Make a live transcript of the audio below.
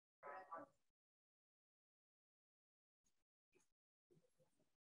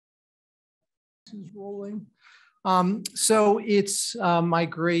Is rolling. So it's my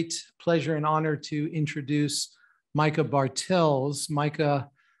great pleasure and honor to introduce Meike Bartels. Meike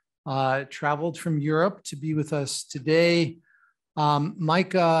traveled from Europe to be with us today.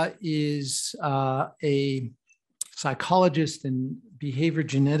 Meike is a psychologist and behavior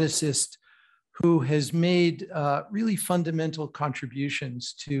geneticist who has made really fundamental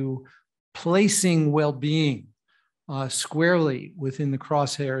contributions to placing well-being squarely within the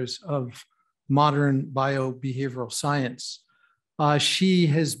crosshairs of modern biobehavioral science. She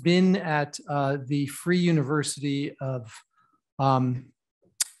has been at the Free University of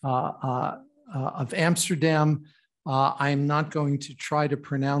Amsterdam. I am not going to try to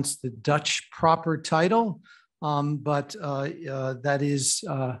pronounce the Dutch proper title, but that is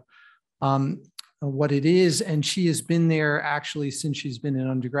what it is. And she has been there actually since she's been an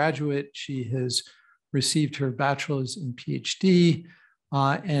undergraduate. She has received her bachelor's and PhD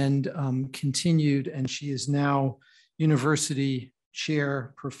and continued, and she is now university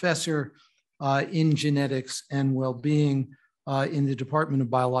chair professor in genetics and well-being in the Department of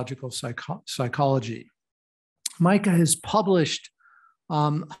Biological Psychology. Meike has published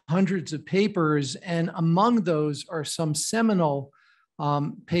hundreds of papers, and among those are some seminal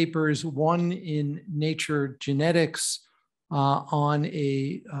papers, one in Nature Genetics on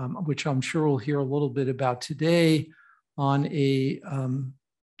a, which I'm sure we'll hear a little bit about today, on a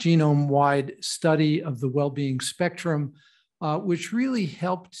genome-wide study of the well-being spectrum, which really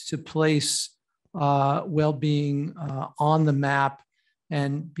helped to place well-being on the map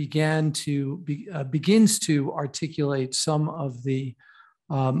and begins to articulate some of the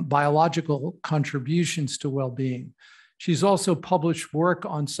biological contributions to well-being. She's also published work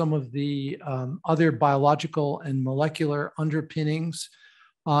on some of the other biological and molecular underpinnings,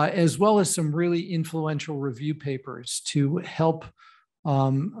 as well as some really influential review papers to help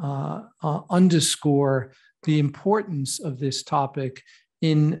underscore the importance of this topic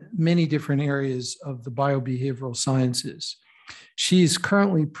in many different areas of the biobehavioral sciences. She's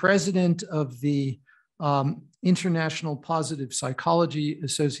currently president of the International Positive Psychology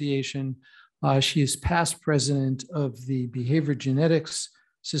Association. She is past president of the Behavior Genetics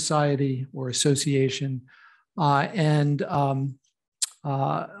Society or Association, and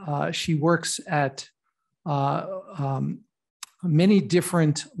she works at many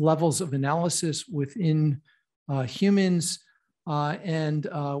different levels of analysis within humans, and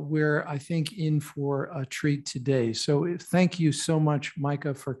we're, I think, in for a treat today. So thank you so much,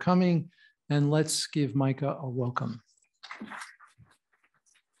 Meike, for coming, and let's give Meike a welcome.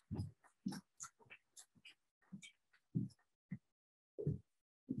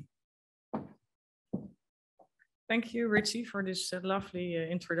 Thank you, Richie, for this lovely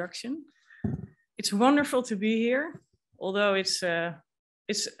introduction. It's wonderful to be here, although it's a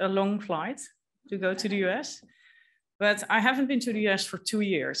long flight to go to the US. But I haven't been to the US for 2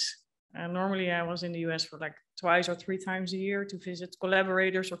 years. Normally, I was in the US for like twice or 3 times a year to visit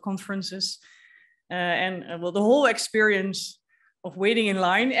collaborators or conferences. Well, the whole experience of waiting in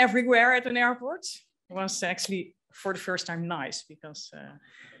line everywhere at an airport was actually for the first time nice, because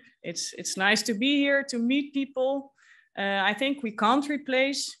it's nice to be here, to meet people. I think we can't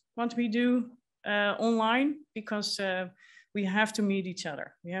replace what we do online, because we have to meet each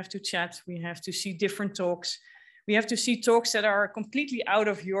other. We have to chat. We have to see different talks. We have to see talks that are completely out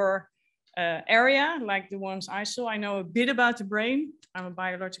of your area, like the ones I saw. I know a bit about the brain. I'm a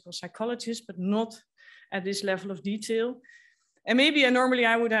biological psychologist, but not at this level of detail. And maybe normally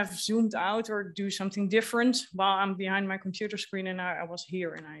I would have zoomed out or do something different while I'm behind my computer screen, and I was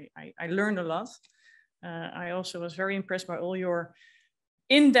here and I learned a lot. I also was very impressed by all your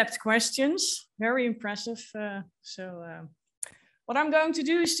in-depth questions, very impressive. What I'm going to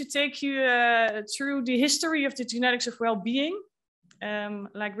do is to take you through the history of the genetics of well-being.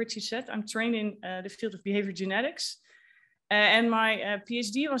 Like Richie said, I'm trained in the field of behavior genetics, and my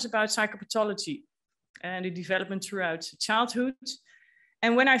PhD was about psychopathology and the development throughout childhood.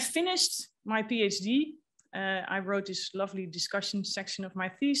 And when I finished my PhD, I wrote this lovely discussion section of my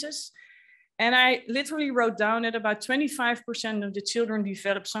thesis. And I literally wrote down that about 25% of the children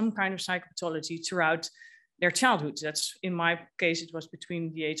develop some kind of psychopathology throughout their childhood. That's, in my case, it was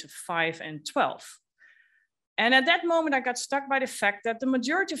between the age of 5 and 12. And at that moment, I got struck by the fact that the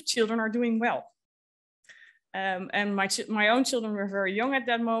majority of children are doing well. And my own children were very young at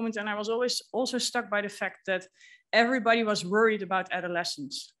that moment. And I was always also struck by the fact that everybody was worried about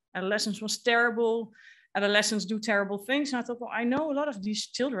adolescence. Adolescence was terrible. Adolescents do terrible things. And I thought, well, I know a lot of these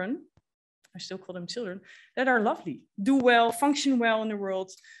children, I still call them children, that are lovely, do well, function well in the world.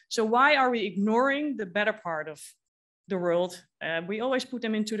 So why are we ignoring the better part of the world? We always put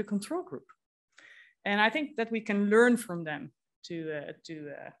them into the control group. And I think that we can learn from them to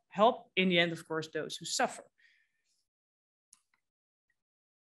help, in the end, of course, those who suffer.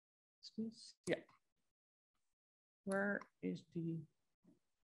 Yeah. Where is the,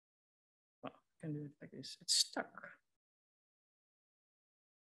 well, I can do it like this. It's stuck.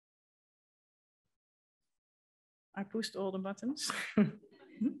 I pushed all the buttons.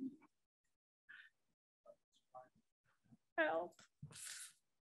 Help.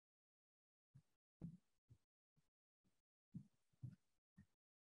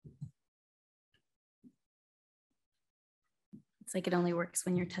 It's like it only works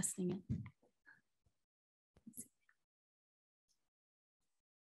when you're testing it.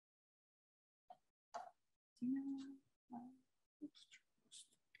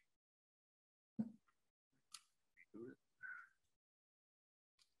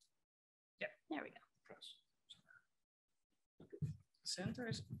 Yeah, there we go. Center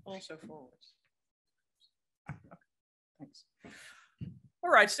is also forward. Okay, thanks. All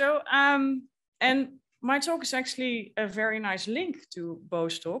right, so and my talk is actually a very nice link to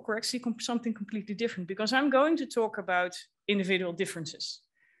Bo's talk, or actually something completely different, because I'm going to talk about individual differences.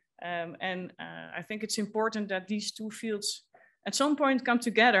 I think it's important that these two fields at some point come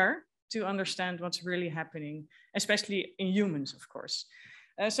together to understand what's really happening, especially in humans, of course.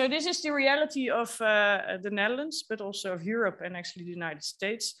 So this is the reality of the Netherlands, but also of Europe and actually the United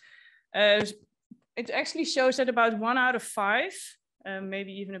States. It actually shows that about 1 out of 5,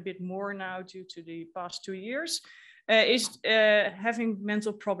 maybe even a bit more now due to the past 2 years, is having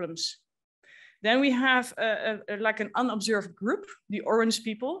mental problems. Then we have like an unobserved group, the orange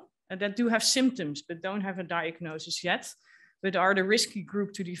people, that do have symptoms, but don't have a diagnosis yet, but are the risky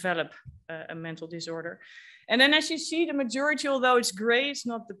group to develop a mental disorder. And then as you see, the majority, although it's gray, it's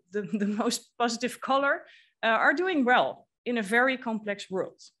not the most positive color, are doing well in a very complex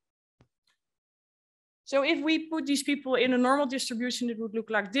world. So if we put these people in a normal distribution, it would look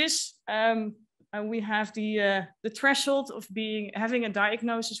like this. And we have the threshold of having a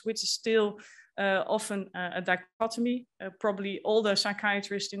diagnosis, which is still often a dichotomy. Probably all the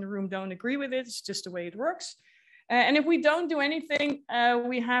psychiatrists in the room don't agree with it. It's just the way it works. And if we don't do anything,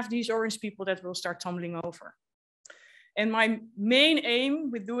 we have these orange people that will start tumbling over. And my main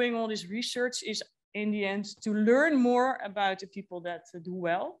aim with doing all this research is, in the end, to learn more about the people that do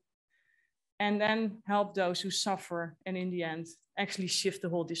well, and then help those who suffer, and in the end, actually shift the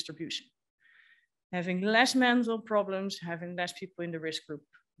whole distribution. Having less mental problems, having less people in the risk group,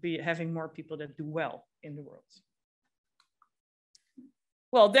 having more people that do well in the world.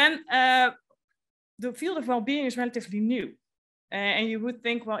 Well, then the field of well-being is relatively new. And you would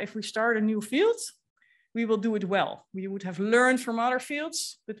think, well, if we start a new field, we will do it well. We would have learned from other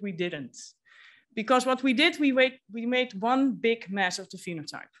fields, but we didn't. Because what we did, we made one big mess of the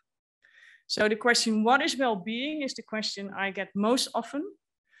phenotype. So the question, what is well-being, is the question I get most often,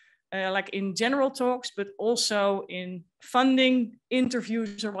 like in general talks, but also in funding,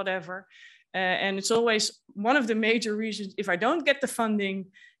 interviews or whatever. And it's always one of the major reasons, if I don't get the funding,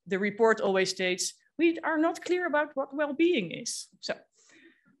 the report always states, we are not clear about what well-being is. So,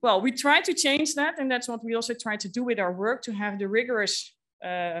 well, we try to change that, and that's what we also try to do with our work, to have the rigorous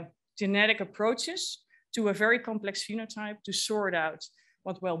genetic approaches to a very complex phenotype to sort out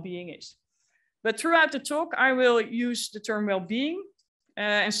what well-being is. But throughout the talk, I will use the term well-being,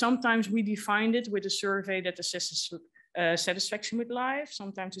 and sometimes we define it with a survey that assesses satisfaction with life,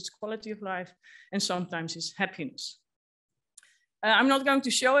 sometimes it's quality of life, and sometimes it's happiness. I'm not going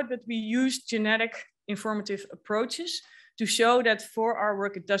to show it, but we use genetic informative approaches to show that for our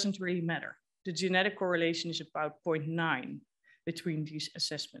work, it doesn't really matter. The genetic correlation is about 0.9 between these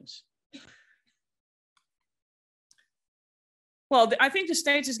assessments. Well, I think the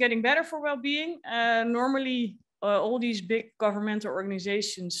state is getting better for well-being. Normally, all these big governmental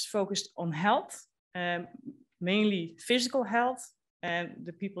organizations focused on health, mainly physical health, and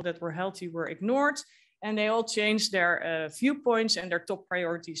the people that were healthy were ignored, and they all changed their viewpoints, and their top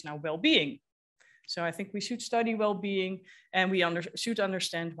priority is now well-being. So I think we should study well-being, and we should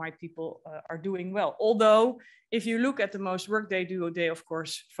understand why people are doing well. Although, if you look at the most work they do, they of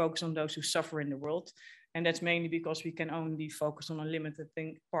course focus on those who suffer in the world. And that's mainly because we can only focus on a limited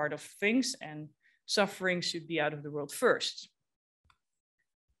part of things, and suffering should be out of the world first.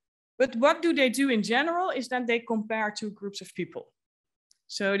 But what do they do in general is that they compare two groups of people.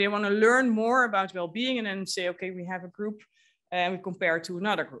 So they want to learn more about well-being and then say, okay, we have a group and we compare it to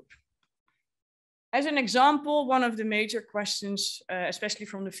another group. As an example, one of the major questions, especially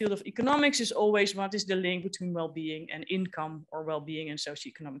from the field of economics, is always what is the link between well-being and income, or well-being and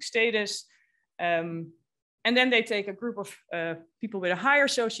socioeconomic status? And then they take a group of people with a higher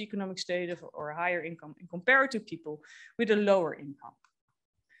socioeconomic status or a higher income and compare it to people with a lower income.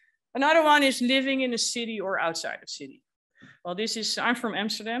 Another one is living in a city or outside of city. Well, I'm from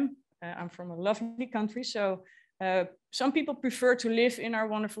Amsterdam. I'm from a lovely country. So some people prefer to live in our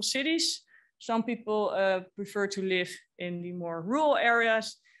wonderful cities. Some people prefer to live in the more rural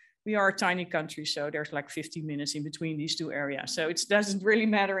areas. We are a tiny country, so there's like 50 minutes in between these two areas. So it doesn't really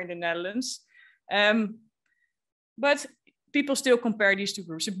matter in the Netherlands. But people still compare these two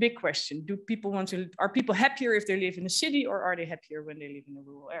groups. A big question: are people happier if they live in a city, or are they happier when they live in a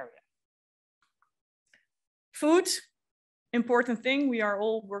rural area? Food, important thing. We are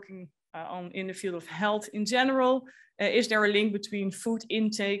all working in the field of health in general. Is there a link between food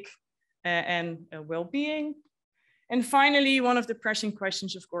intake and well-being? And finally, one of the pressing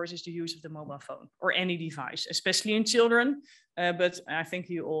questions, of course, is the use of the mobile phone or any device, especially in children. But I think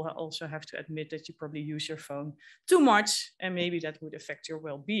you all also have to admit that you probably use your phone too much, and maybe that would affect your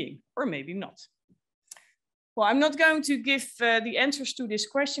well-being, or maybe not. Well, I'm not going to give the answers to this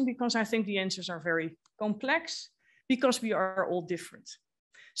question because I think the answers are very complex, because we are all different.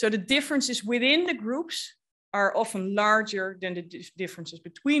 So the differences within the groups are often larger than the differences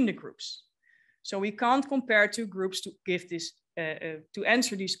between the groups. So we can't compare two groups to give this, to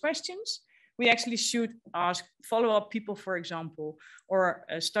answer these questions. We actually should ask follow-up people, for example, or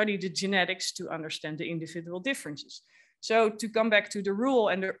study the genetics to understand the individual differences. So to come back to the rural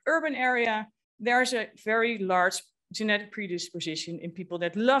and the urban area, there's a very large genetic predisposition in people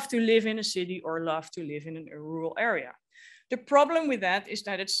that love to live in a city or love to live in a rural area. The problem with that is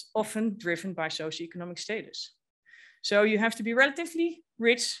that it's often driven by socioeconomic status. So you have to be relatively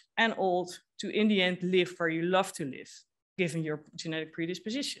rich and old to, in the end, live where you love to live, given your genetic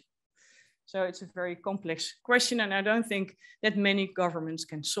predisposition. So it's a very complex question, and I don't think that many governments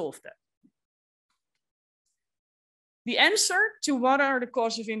can solve that. The answer to what are the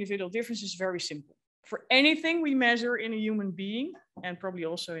causes of individual differences is very simple. For anything we measure in a human being, and probably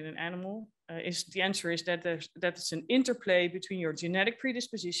also in an animal, the answer is that it's an interplay between your genetic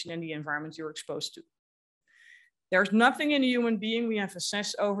predisposition and the environment you're exposed to. There's nothing in a human being we have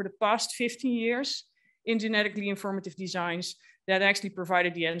assessed over the past 15 years in genetically informative designs that actually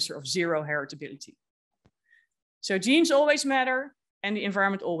provided the answer of zero heritability. So genes always matter and the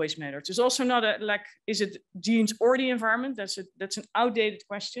environment always matters. There's also not is it genes or the environment? That's an outdated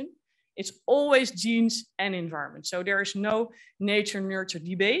question. It's always genes and environment. So there is no nature-nurture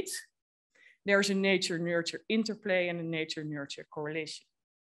debate. There's a nature-nurture interplay and a nature-nurture correlation.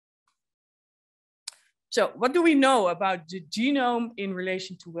 So what do we know about the genome in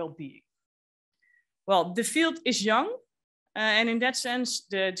relation to well-being? Well, the field is young. And in that sense,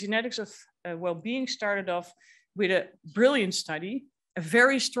 the genetics of well-being started off with a brilliant study, a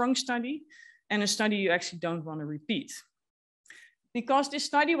very strong study, and a study you actually don't want to repeat. Because this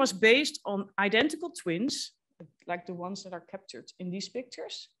study was based on identical twins, like the ones that are captured in these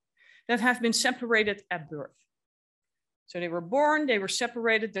pictures, that have been separated at birth. So they were born, they were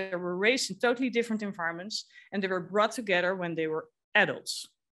separated, they were raised in totally different environments, and they were brought together when they were adults.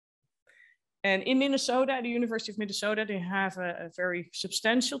 And in Minnesota, the University of Minnesota, they have a very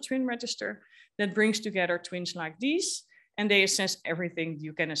substantial twin register that brings together twins like these, and they assess everything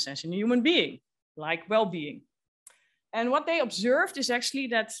you can assess in a human being, like well-being. And what they observed is actually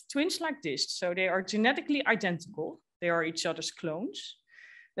that twins like this, so they are genetically identical, they are each other's clones,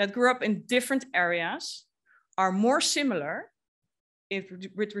 that grew up in different areas, are more similar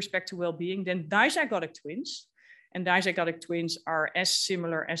with respect to well-being than dizygotic twins. And dizygotic twins are as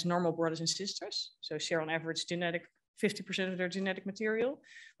similar as normal brothers and sisters, so share on average 50% of their genetic material,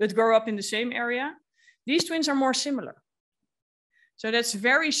 but grow up in the same area. These twins are more similar. So that's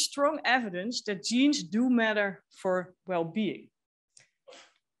very strong evidence that genes do matter for well-being.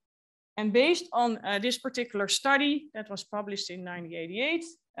 And based on this particular study that was published in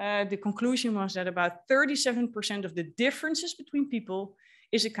 1988, the conclusion was that about 37% of the differences between people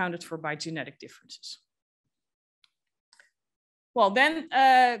is accounted for by genetic differences. Well, then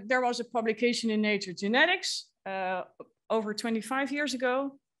there was a publication in Nature Genetics over 25 years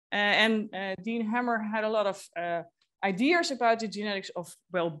ago. And Dean Hammer had a lot of ideas about the genetics of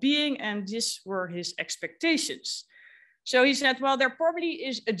well-being, and these were his expectations. So he said, well, there probably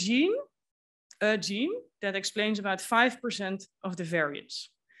is a gene that explains about 5% of the variance.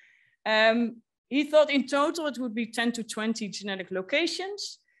 He thought in total it would be 10 to 20 genetic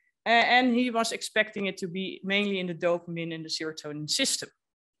locations, and he was expecting it to be mainly in the dopamine and the serotonin system.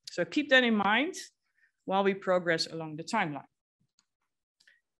 So keep that in mind while we progress along the timeline.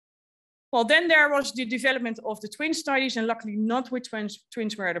 Well, then there was the development of the twin studies, and luckily not with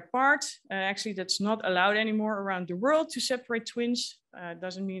twins were apart. Actually, that's not allowed anymore around the world to separate twins.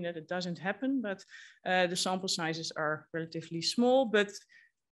 Doesn't mean that it doesn't happen, but the sample sizes are relatively small. But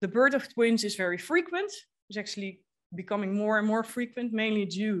the birth of twins is very frequent. It's actually becoming more and more frequent, mainly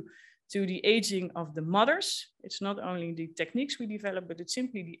due to the aging of the mothers. It's not only the techniques we develop, but it's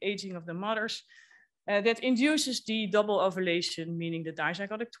simply the aging of the mothers that induces the double ovulation, meaning the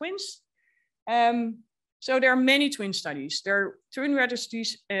dizygotic twins. So there are many twin studies. There are twin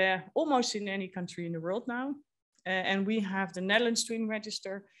registries almost in any country in the world now. And we have the Netherlands Twin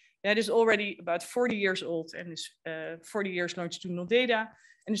Register that is already about 40 years old and is 40 years longitudinal data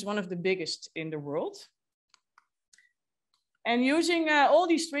and is one of the biggest in the world. And using all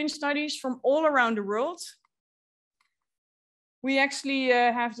these twin studies from all around the world, we actually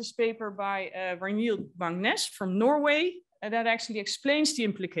have this paper by Raniel Bang-Nes from Norway that actually explains the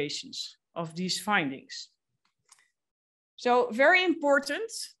implications of these findings. So very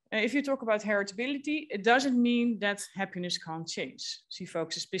important, if you talk about heritability, it doesn't mean that happiness can't change. She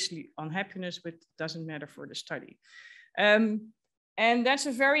focuses especially on happiness, but it doesn't matter for the study. And that's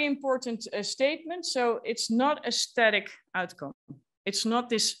a very important statement. So it's not a static outcome. It's not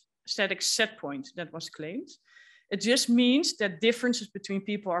this static set point that was claimed. It just means that differences between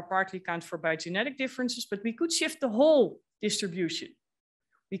people are partly accounted for by genetic differences, but we could shift the whole distribution.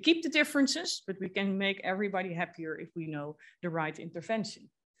 We keep the differences, but we can make everybody happier if we know the right intervention.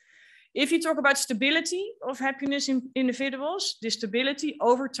 If you talk about stability of happiness in individuals, the stability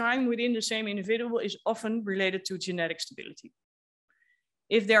over time within the same individual is often related to genetic stability.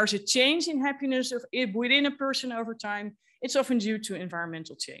 If there's a change in happiness within a person over time, it's often due to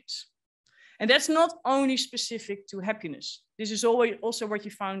environmental change. And that's not only specific to happiness. This is also what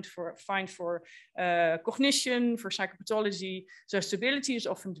you find for cognition, for psychopathology. So stability is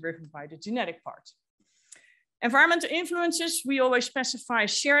often driven by the genetic part. Environmental influences, we always specify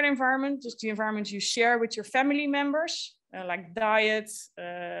shared environment, just the environment you share with your family members, like diet,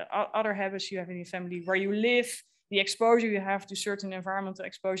 other habits you have in your family, where you live, the exposure you have to certain environmental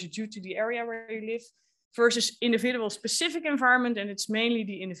exposure due to the area where you live, versus individual specific environment, and it's mainly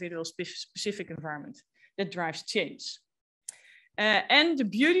the individual specific environment that drives change. And the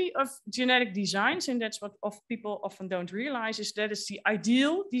beauty of genetic designs, and that's what people often don't realize, is that it's the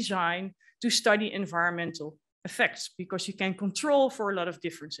ideal design to study environmental effects, because you can control for a lot of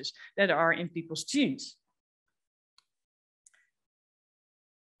differences that are in people's genes.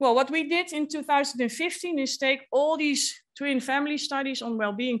 Well, what we did in 2015 is take all these twin family studies on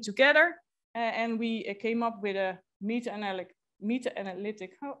well-being together, and we came up with a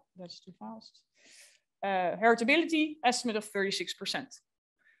meta-analytic, oh, that's too fast, heritability estimate of 36%.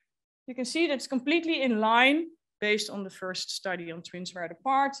 You can see that's completely in line based on the first study on twins right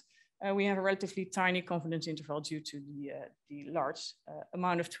apart. We have a relatively tiny confidence interval due to the large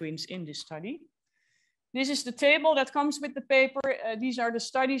amount of twins in this study. This is the table that comes with the paper. These are the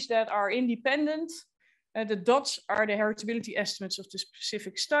studies that are independent. The dots are the heritability estimates of the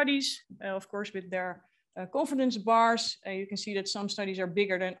specific studies, of course, with their confidence bars. You can see that some studies are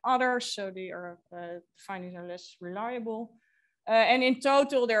bigger than others, so the findings are less reliable. And in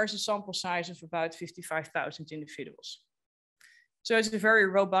total, there is a sample size of about 55,000 individuals. So it's a very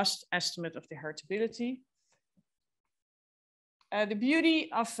robust estimate of the heritability. The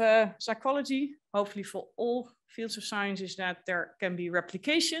beauty of psychology, hopefully for all fields of science, is that there can be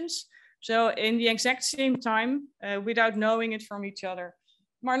replications. So in the exact same time, without knowing it from each other,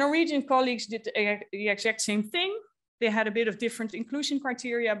 my Norwegian colleagues did the exact same thing. They had a bit of different inclusion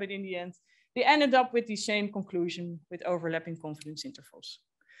criteria, but in the end, they ended up with the same conclusion with overlapping confidence intervals.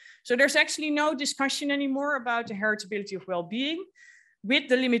 So there's actually no discussion anymore about the heritability of well-being, with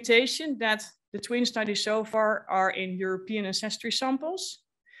the limitation that the twin studies so far are in European ancestry samples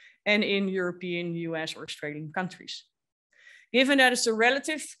and in European, US, or Australian countries. Given that it's a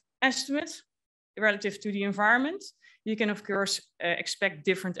relative estimate relative to the environment, you can of course expect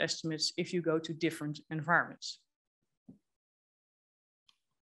different estimates if you go to different environments.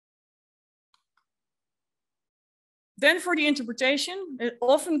 Then for the interpretation, it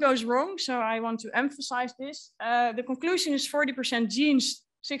often goes wrong, so I want to emphasize this. The conclusion is 40% genes,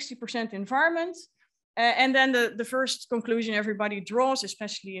 60% environment. And then the first conclusion everybody draws,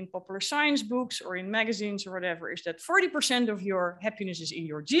 especially in popular science books or in magazines or whatever, is that 40% of your happiness is in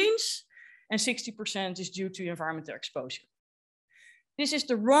your genes and 60% is due to environmental exposure. This is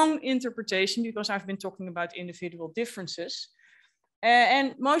the wrong interpretation because I've been talking about individual differences.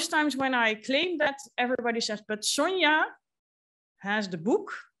 And most times when I claim that, everybody says, but Sonja has the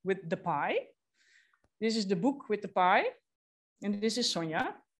book with the pie. This is the book with the pie, and this is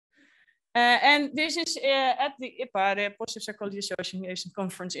Sonja. And this is at the IPA, the Positive Psychology Association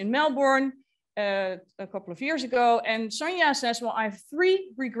Conference in Melbourne a couple of years ago. And Sonia says, well, I have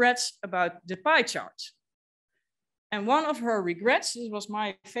 3 regrets about the pie chart. And one of her regrets, this was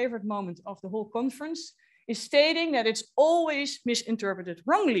my favorite moment of the whole conference, is stating that it's always misinterpreted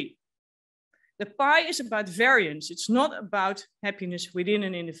wrongly. The pie is about variance. It's not about happiness within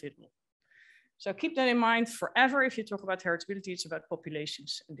an individual. So keep that in mind forever. If you talk about heritability, it's about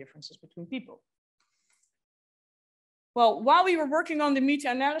populations and differences between people. Well, while we were working on the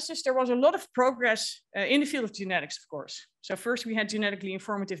meta-analysis, there was a lot of progress in the field of genetics, of course. So first we had genetically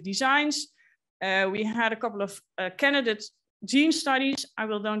informative designs. We had a couple of candidate gene studies. I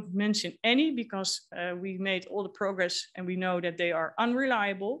will don't mention any because we made all the progress and we know that they are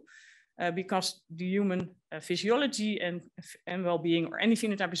unreliable because the human physiology and well-being or any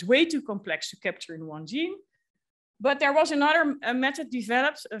phenotype is way too complex to capture in one gene. But there was another method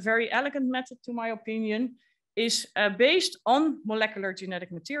developed, a very elegant method to my opinion, is based on molecular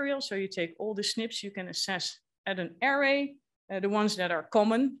genetic material. So you take all the SNPs you can assess at an array, the ones that are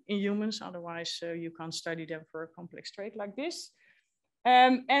common in humans, otherwise you can't study them for a complex trait like this.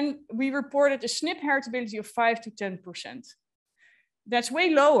 And we reported a SNP heritability of 5 to 10%. That's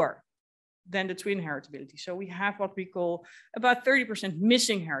way lower than the twin heritability. So we have what we call about 30%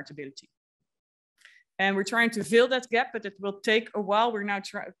 missing heritability. And we're trying to fill that gap, but it will take a while. We're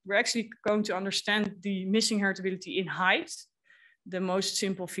actually going to understand the missing heritability in height, the most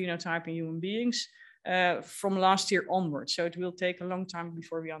simple phenotype in human beings, from last year onwards. So it will take a long time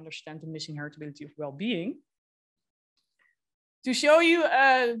before we understand the missing heritability of well-being. To show you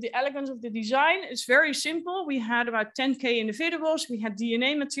the elegance of the design, it's very simple. We had about 10K individuals. We had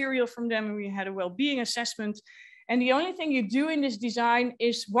DNA material from them, and we had a well-being assessment. And the only thing you do in this design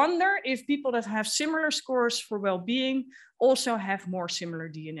is wonder if people that have similar scores for well-being also have more similar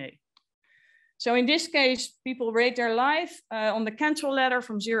DNA. So in this case, people rate their life on the Cantrell ladder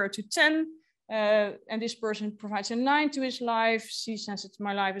from 0 to 10. And this person provides a 9 to his life. She says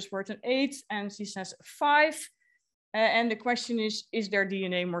my life is worth an 8, and she says a 5. And the question is their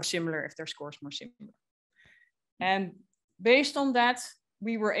DNA more similar if their scores more similar? And based on that,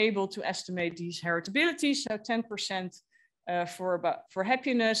 we were able to estimate these heritabilities. So 10% for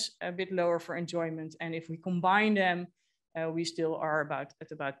happiness, a bit lower for enjoyment. And if we combine them, we still are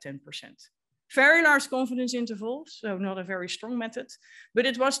at about 10%. Very large confidence intervals, so not a very strong method, but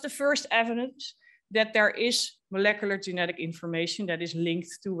it was the first evidence that there is molecular genetic information that is linked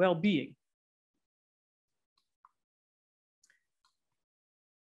to well-being.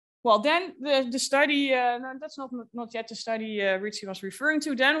 Well, then the study, no, that's not yet the study Richie was referring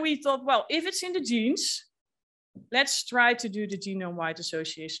to. Then we thought, well, if it's in the genes, let's try to do the genome-wide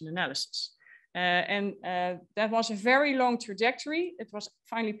association analysis. That was a very long trajectory. It was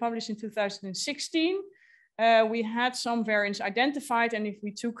finally published in 2016. We had some variants identified, and if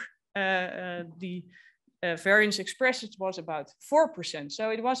we took the variance expressed, it was about 4%. So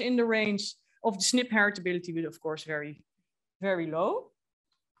it was in the range of the SNP heritability, but of course very, very low.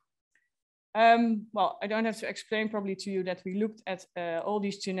 Well, I don't have to explain probably to you that we looked at all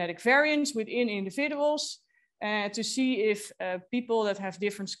these genetic variants within individuals to see if people that have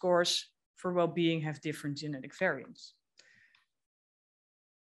different scores for well-being have different genetic variants.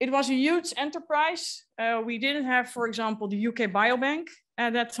 It was a huge enterprise. We didn't have, for example, the UK Biobank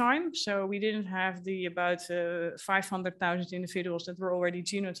at that time. So we didn't have the about 500,000 individuals that were already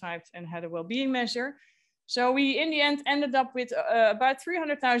genotyped and had a well-being measure. So we, in the end, ended up with about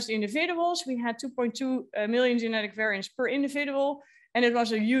 300,000 individuals. We had 2.2 million genetic variants per individual, and it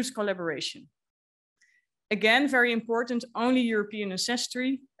was a huge collaboration. Again, very important, only European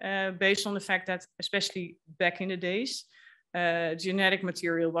ancestry, based on the fact that, especially back in the days, genetic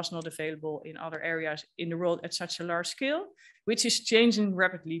material was not available in other areas in the world at such a large scale, which is changing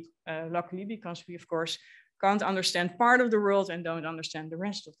rapidly, luckily, because we, of course, can't understand part of the world and don't understand the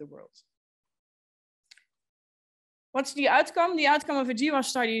rest of the world. What's the outcome? The outcome of a GWAS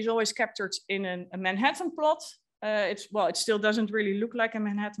study is always captured in a Manhattan plot. It still doesn't really look like a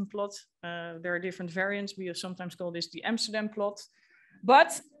Manhattan plot. There are different variants. We sometimes call this the Amsterdam plot.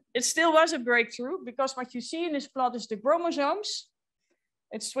 But it still was a breakthrough because what you see in this plot is the chromosomes.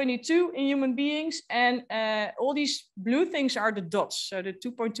 It's 22 in human beings, and all these blue things are the dots. So the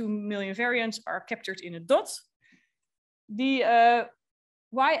 2.2 million variants are captured in a dot. The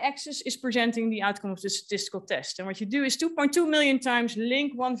y-axis is presenting the outcome of the statistical test. And what you do is 2.2 million times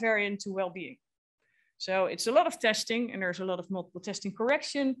link one variant to well-being. So it's a lot of testing, and there's a lot of multiple testing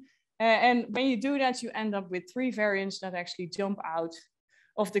correction. And when you do that, you end up with 3 variants that actually jump out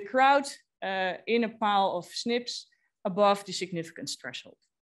of the crowd in a pile of SNPs above the significance threshold.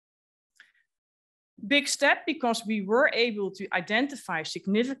 Big step because we were able to identify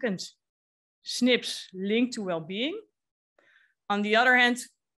significant SNPs linked to well-being. On the other hand,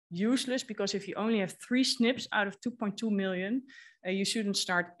 useless because if you only have 3 SNPs out of 2.2 million, you shouldn't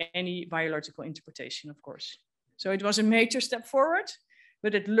start any biological interpretation, of course. So it was a major step forward,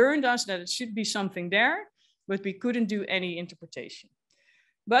 but it learned us that it should be something there, but we couldn't do any interpretation.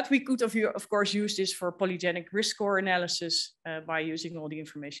 But we could, of course, use this for polygenic risk score analysis by using all the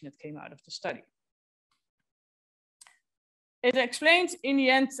information that came out of the study. It explained in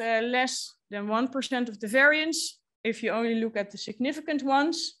the end less than 1% of the variance if you only look at the significant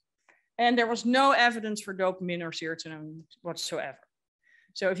ones. And there was no evidence for dopamine or serotonin whatsoever.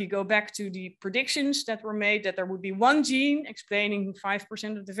 So if you go back to the predictions that were made, that there would be one gene explaining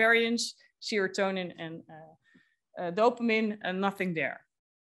 5% of the variance, serotonin and dopamine, and nothing there.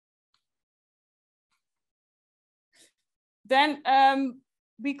 Then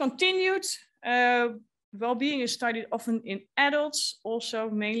we continued. Well-being is studied often in adults, also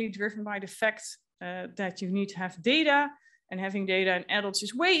mainly driven by the fact that you need to have data. And having data in adults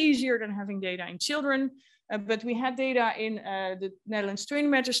is way easier than having data in children. But we had data in the Netherlands Twin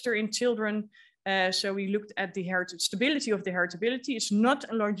Register in children. So we looked at the stability of the heritability. It's not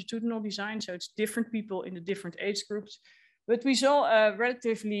a longitudinal design, so it's different people in the different age groups. But we saw a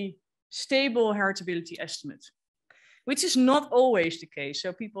relatively stable heritability estimate, which is not always the case.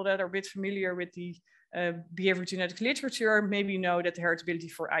 So people that are a bit familiar with the behavior genetic literature maybe know that the heritability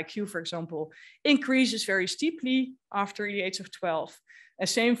for IQ, for example, increases very steeply after the age of 12.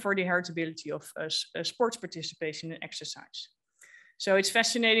 Same for the heritability of sports participation and exercise. So it's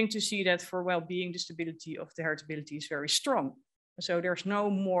fascinating to see that for well-being, the stability of the heritability is very strong. So there's no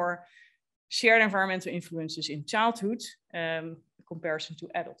more shared environmental influences in childhood in comparison to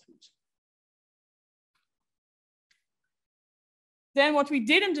adulthood. Then what we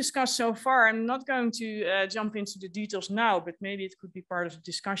didn't discuss so far, I'm not going to jump into the details now, but maybe it could be part of the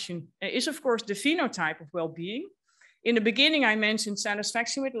discussion, is of course the phenotype of well-being. In the beginning, I mentioned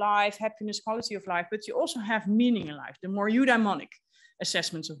satisfaction with life, happiness, quality of life, but you also have meaning in life, the more eudaimonic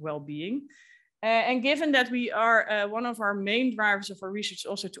assessments of well-being. And given that we are one of our main drivers of our research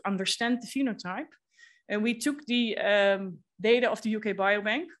also to understand the phenotype, and we took the data of the UK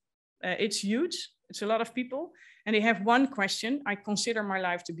Biobank. It's huge, it's a lot of people. And they have one question: I consider my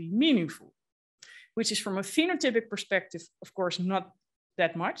life to be meaningful, which is from a phenotypic perspective, of course, not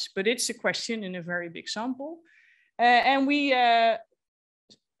that much, but it's a question in a very big sample. And we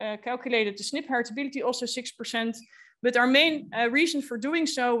calculated the SNP heritability, also 6%. But our main reason for doing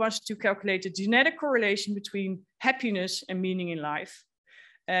so was to calculate the genetic correlation between happiness and meaning in life.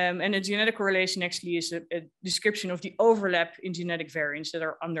 And the genetic correlation actually is a description of the overlap in genetic variants that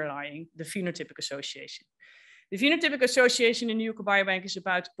are underlying the phenotypic association. The phenotypic association in the UK Biobank is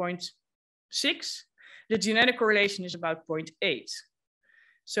about 0.6. The genetic correlation is about 0.8.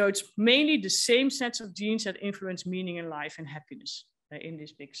 So it's mainly the same sets of genes that influence meaning in life and happiness in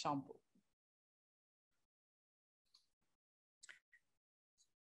this big sample.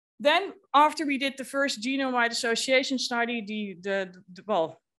 Then after we did the first genome-wide association study,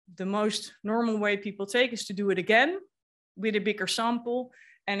 the most normal way people take is to do it again with a bigger sample.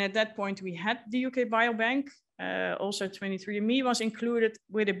 And at that point, we had the UK Biobank. Also 23andMe was included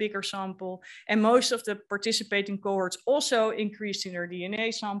with a bigger sample. And most of the participating cohorts also increased in their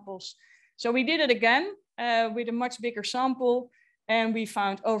DNA samples. So we did it again with a much bigger sample. And we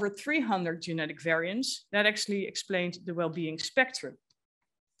found over 300 genetic variants that actually explained the well-being spectrum.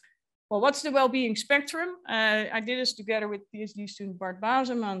 Well, what's the well-being spectrum? I did this together with PhD student Bart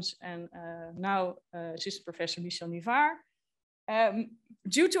Bazemans and now assistant professor Michel Nivard.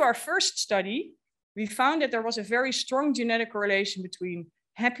 Due to our first study, we found that there was a very strong genetic correlation between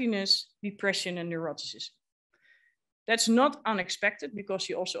happiness, depression, and neuroticism. That's not unexpected because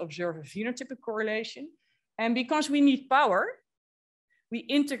you also observe a phenotypic correlation. And because we need power, we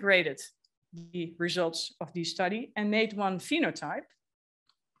integrated the results of the study and made one phenotype.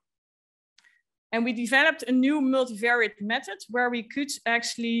 And we developed a new multivariate method where we could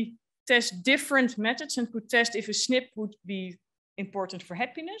actually test different methods and could test if a SNP would be important for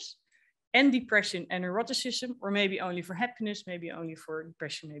happiness and depression and neuroticism, or maybe only for happiness, maybe only for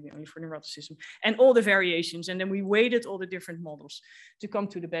depression, maybe only for neuroticism, and all the variations. And then we weighted all the different models to come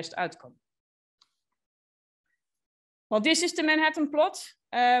to the best outcome. Well, this is the Manhattan plot.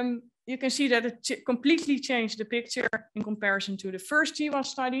 You can see that it completely changed the picture in comparison to the first GWAS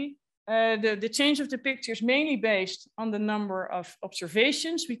study. The change of the picture is mainly based on the number of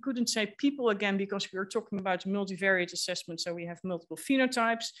observations. We couldn't say people again because we were talking about multivariate assessment, so we have multiple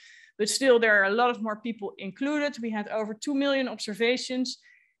phenotypes. But still, there are a lot of more people included. We had over 2 million observations.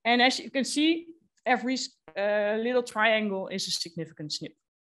 And as you can see, every little triangle is a significant SNP.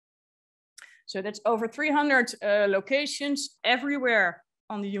 So that's over 300 locations everywhere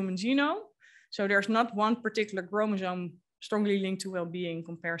on the human genome. So there's not one particular chromosome strongly linked to well-being in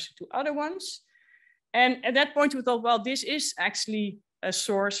comparison to other ones. And at that point, we thought, well, this is actually a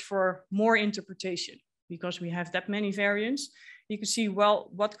source for more interpretation because we have that many variants. You can see, well,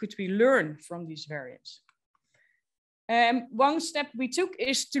 what could we learn from these variants? One step we took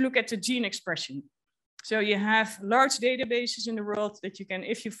is to look at the gene expression. So you have large databases in the world that you can,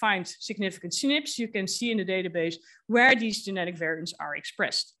 if you find significant SNPs, you can see in the database where these genetic variants are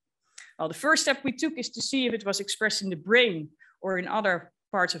expressed. Well, the first step we took is to see if it was expressed in the brain or in other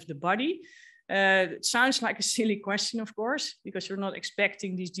parts of the body. It sounds like a silly question, of course, because you're not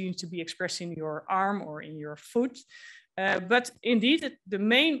expecting these genes to be expressed in your arm or in your foot. But indeed,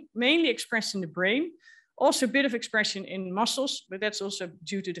 mainly expressed in the brain. Also a bit of expression in muscles, but that's also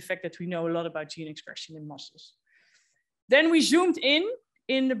due to the fact that we know a lot about gene expression in muscles. Then we zoomed in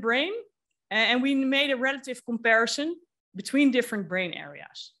the brain and we made a relative comparison between different brain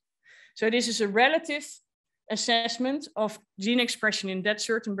areas. So this is a relative assessment of gene expression in that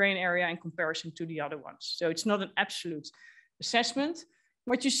certain brain area in comparison to the other ones. So it's not an absolute assessment.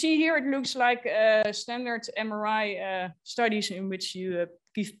 What you see here, it looks like standard MRI studies in which you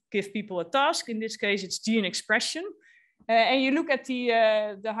give people a task. In this case, it's gene expression. And you look at the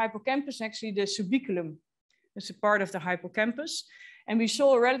hippocampus, actually the subiculum. It's a part of the hippocampus. And we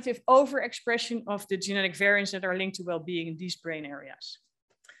saw a relative overexpression of the genetic variants that are linked to well-being in these brain areas.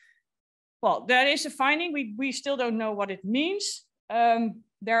 Well, that is a finding. We still don't know what it means.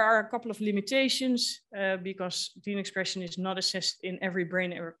 There are a couple of limitations because gene expression is not assessed in every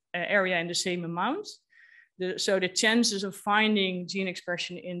brain area in the same amount. So the chances of finding gene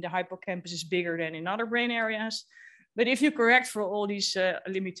expression in the hippocampus is bigger than in other brain areas. But if you correct for all these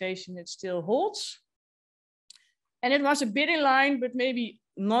limitations, it still holds. And it was a bit in line, but maybe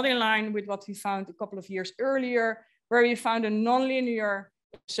not in line with what we found a couple of years earlier, where we found a nonlinear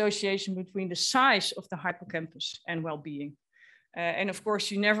association between the size of the hippocampus and well-being. And of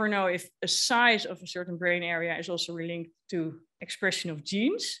course, you never know if a size of a certain brain area is also linked to expression of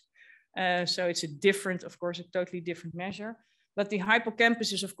genes. So it's a different, of course, a totally different measure. But the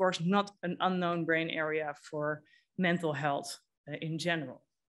hippocampus is, of course, not an unknown brain area for mental health in general.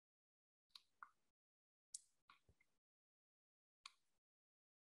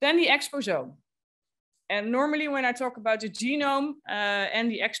 Then the exposome. And normally when I talk about the genome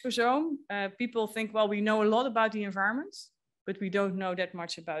and the exposome, people think, well, we know a lot about the environment, but we don't know that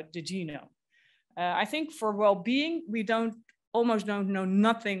much about the genome. I think for well-being, we almost don't know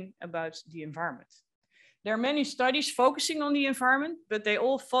nothing about the environment. There are many studies focusing on the environment, but they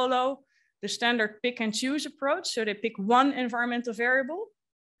all follow the standard pick and choose approach. So they pick one environmental variable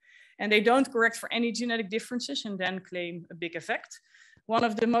and they don't correct for any genetic differences and then claim a big effect. One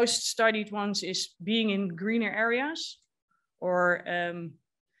of the most studied ones is being in greener areas or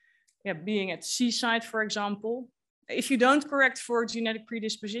being at seaside, for example. If you don't correct for genetic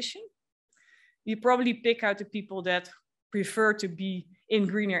predisposition, you probably pick out the people that prefer to be in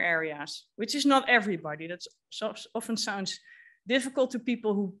greener areas, which is not everybody. That often sounds difficult to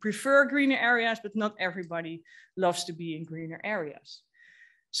people who prefer greener areas, but not everybody loves to be in greener areas.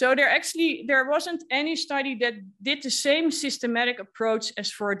 So there wasn't any study that did the same systematic approach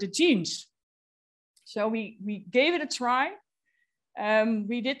as for the genes. So we gave it a try.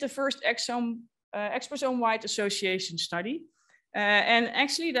 We did the first exposome-wide association study. And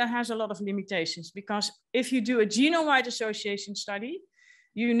actually that has a lot of limitations because if you do a genome-wide association study,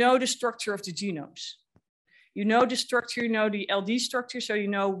 you know the structure of the genomes. You know the structure, you know the LD structure, so you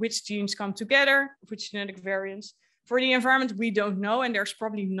know which genes come together, which genetic variants. For the environment, we don't know, and there's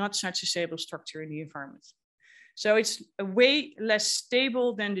probably not such a stable structure in the environment. So it's a way less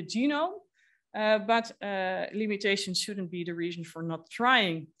stable than the genome, but limitations shouldn't be the reason for not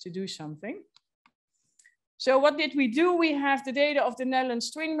trying to do something. So what did we do? We have the data of the Netherlands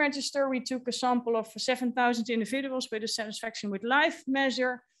Twin Register. We took a sample of 7,000 individuals with a satisfaction with life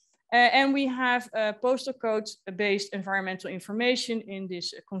measure. And we have postal code-based environmental information in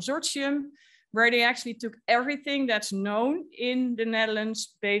this consortium, where they actually took everything that's known in the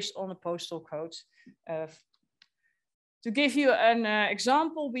Netherlands based on a postal code. To give you an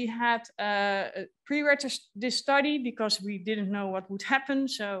example, we had pre-registered this study because we didn't know what would happen.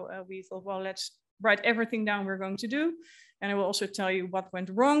 So we thought, well, let's write everything down we're going to do. And I will also tell you what went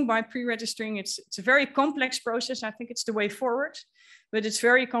wrong by pre-registering. It's a very complex process. I think it's the way forward, but it's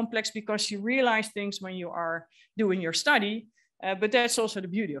very complex because you realize things when you are doing your study, but that's also the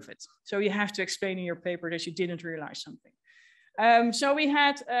beauty of it. So you have to explain in your paper that you didn't realize something. So we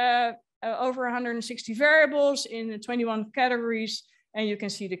had over 160 variables in 21 categories, and you can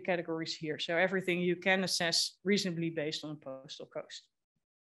see the categories here. So everything you can assess reasonably based on a postal coast.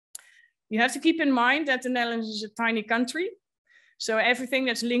 You have to keep in mind that the Netherlands is a tiny country. So everything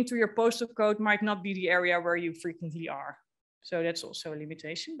that's linked to your postal code might not be the area where you frequently are. So that's also a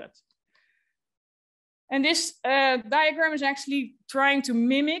limitation. And this diagram is actually trying to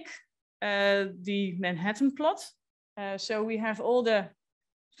mimic the Manhattan plot. So we have all the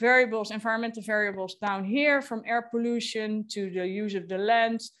variables, environmental variables down here, from air pollution to the use of the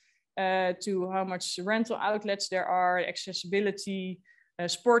land, to how much rental outlets there are, accessibility,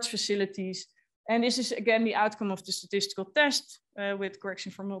 sports facilities. And this is again the outcome of the statistical test with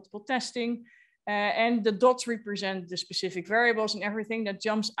correction for multiple testing. And the dots represent the specific variables, and everything that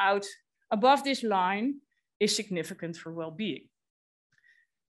jumps out above this line is significant for well-being.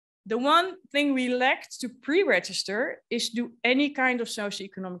 The one thing we lacked to pre-register is do any kind of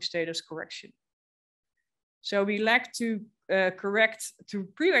socioeconomic status correction. So we lacked to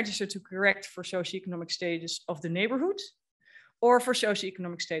pre-register to correct for socioeconomic status of the neighborhood or for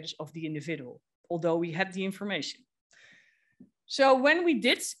socioeconomic status of the individual, although we had the information. So when we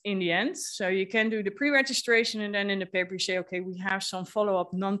did in the end, so you can do the pre-registration, and then in the paper you say, okay, we have some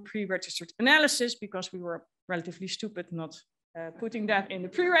follow-up non-pre-registered analysis because we were relatively stupid not putting that in the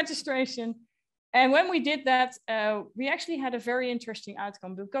pre-registration. And when we did that, we actually had a very interesting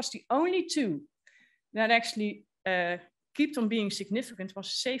outcome, because the only two that actually kept on being significant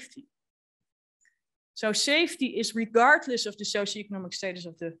was safety. So safety is regardless of the socioeconomic status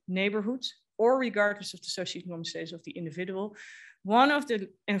of the neighborhood or regardless of the socioeconomic status of the individual, one of the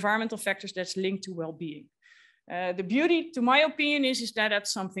environmental factors that's linked to well-being. The beauty, to my opinion, is that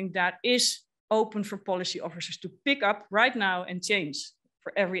that's something that is open for policy officers to pick up right now and change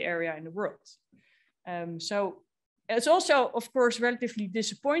for every area in the world. So it's also, of course, relatively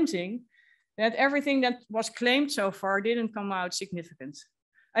disappointing that everything that was claimed so far didn't come out significant.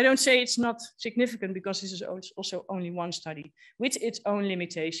 I don't say it's not significant, because this is also only one study with its own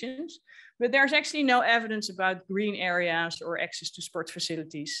limitations, but there's actually no evidence about green areas or access to sports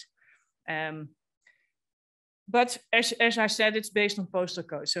facilities. But as I said, it's based on postal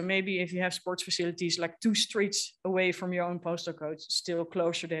code. So maybe if you have sports facilities like 2 streets away from your own postal code, it's still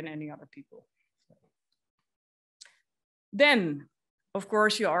closer than any other people. Then, of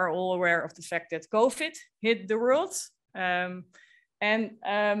course, you are all aware of the fact that COVID hit the world.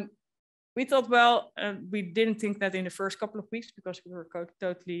 We thought, well, we didn't think that in the first couple of weeks because we were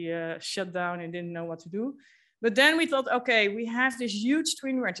totally shut down and didn't know what to do. But then we thought, okay, we have this huge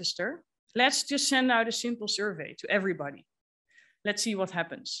twin register. Let's just send out a simple survey to everybody. Let's see what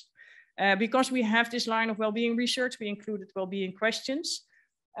happens. Because we have this line of well-being research, we included well-being questions.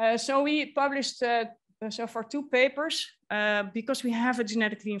 So we published so far 2 papers because we have a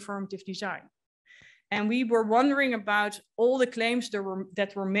genetically informative design. And we were wondering about all the claims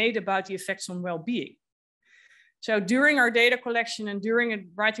that were made about the effects on well-being. So during our data collection and during the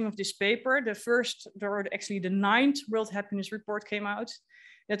writing of this paper, actually the 9th World Happiness Report came out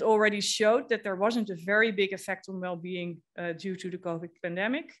that already showed that there wasn't a very big effect on well-being due to the COVID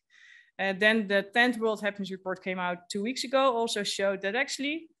pandemic. Then the 10th World Happiness Report came out 2 weeks ago, also showed that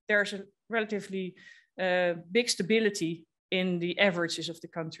actually there's a relatively big stability in the averages of the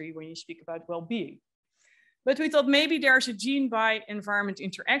country when you speak about well-being. But we thought maybe there's a gene by environment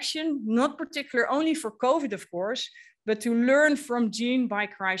interaction, not particular only for COVID, of course, but to learn from gene by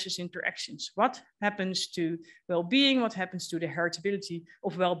crisis interactions. What happens to well-being? What happens to the heritability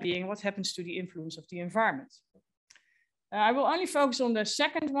of well-being? What happens to the influence of the environment? I will only focus on the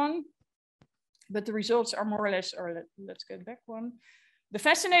second one, but the results are more or less, or let's get back one. The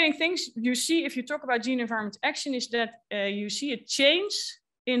fascinating things you see if you talk about gene environment action is that you see a change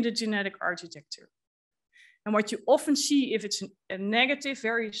in the genetic architecture. And what you often see if it's a negative,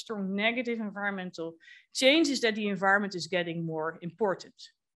 very strong negative environmental change is that the environment is getting more important.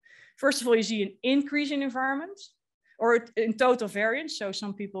 First of all, you see an increase in environment or in total variance. So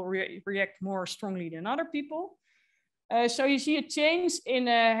some people react more strongly than other people. So you see a change in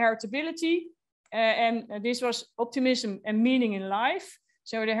heritability. And this was optimism and meaning in life.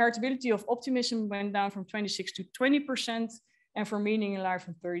 So the heritability of optimism went down from 26 to 20%, and for meaning in life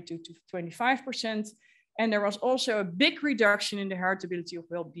from 32 to 25%. And there was also a big reduction in the heritability of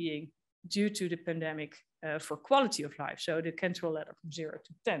well-being due to the pandemic for quality of life. So the Cantrell ladder from 0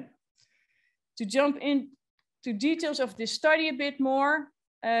 to 10. To jump into details of this study a bit more,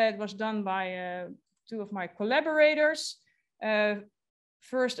 it was done by 2 of my collaborators.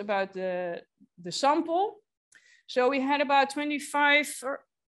 First about the sample. So we had about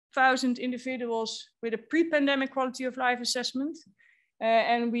 25,000 individuals with a pre-pandemic quality of life assessment.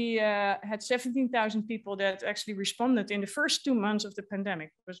 And we had 17,000 people that actually responded in the first 2 months of the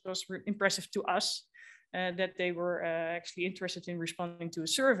pandemic, which was impressive to us, that they were actually interested in responding to a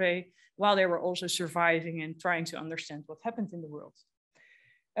survey while they were also surviving and trying to understand what happened in the world.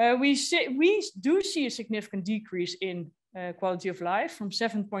 We do see a significant decrease in quality of life from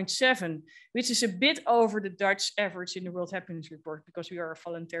 7.7, which is a bit over the Dutch average in the World Happiness Report because we are a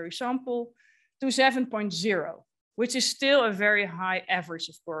voluntary sample, to 7.0, which is still a very high average,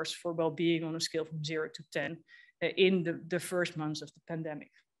 of course, for well-being on a scale from 0 to 10 in the first months of the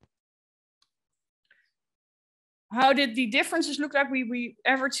pandemic. How did the differences look like? We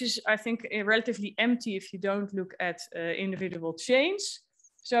average is, I think, relatively empty if you don't look at individual change.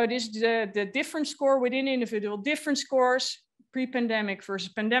 So this is the difference score within individual difference scores, pre-pandemic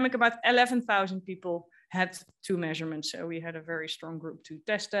versus pandemic. About 11,000 people had 2 measurements. So we had a very strong group to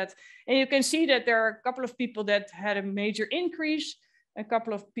test that. And you can see that there are a couple of people that had a major increase, a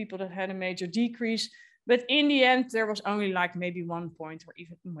couple of people that had a major decrease. But in the end, there was only like maybe 1 point or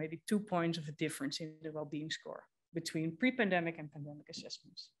even maybe 2 points of a difference in the well-being score between pre-pandemic and pandemic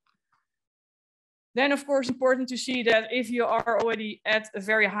assessments. Then, of course, important to see that if you are already at a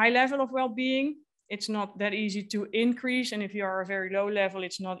very high level of well-being, it's not that easy to increase. And if you are a very low level,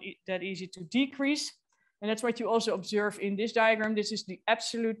 it's not that easy to decrease. And that's what you also observe in this diagram. This is the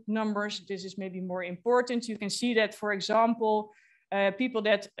absolute numbers. This is maybe more important. You can see that, for example, people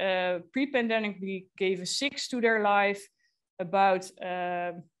that pre-pandemically gave a 6 to their life, about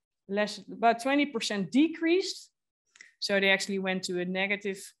 20% decreased. So they actually went to a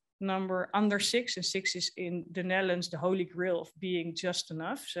negative number under 6, and 6 is in the Netherlands the holy grail of being just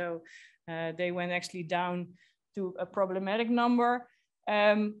enough. So they went actually down to a problematic number.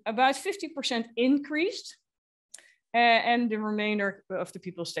 About 50% increased, and the remainder of the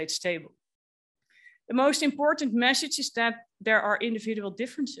people stayed stable. The most important message is that there are individual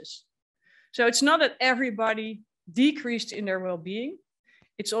differences. So it's not that everybody decreased in their well-being.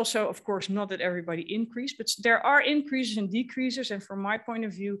 It's also, of course, not that everybody increased, but there are increases and decreases. And from my point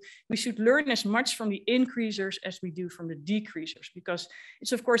of view, we should learn as much from the increasers as we do from the decreasers, because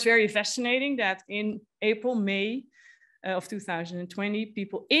it's, of course, very fascinating that in April, May of 2020,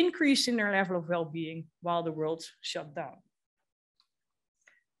 people increased in their level of well-being while the world shut down.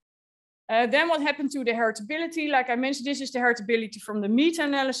 Then what happened to the heritability? Like I mentioned, this is the heritability from the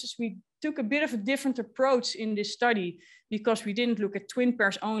meta-analysis. We took a bit of a different approach in this study because we didn't look at twin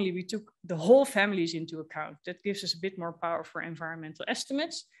pairs only. We took the whole families into account. That gives us a bit more power for environmental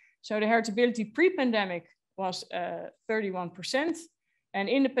estimates. So the heritability pre-pandemic was 31%. And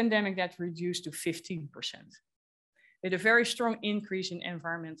in the pandemic, that reduced to 15%. With a very strong increase in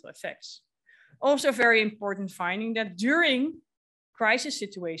environmental effects. Also very important finding that during crisis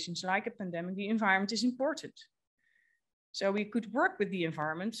situations like a pandemic, the environment is important. So we could work with the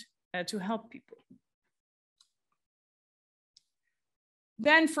environment to help people.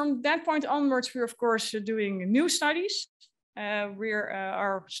 Then from that point onwards, we're of course doing new studies. We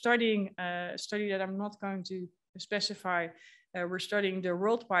are studying a study that I'm not going to specify. We're studying the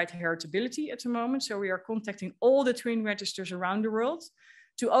worldwide heritability at the moment. So we are contacting all the twin registers around the world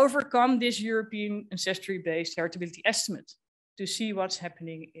to overcome this European ancestry-based heritability estimate, to see what's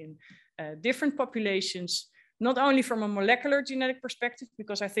happening in different populations, not only from a molecular genetic perspective,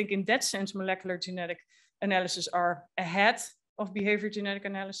 because I think in that sense, molecular genetic analysis are ahead of behavior genetic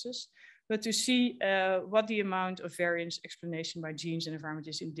analysis, but to see what the amount of variance explanation by genes and environment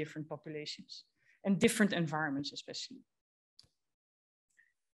is in different populations and different environments especially.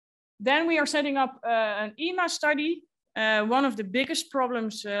 Then we are setting up an EMA study. One of the biggest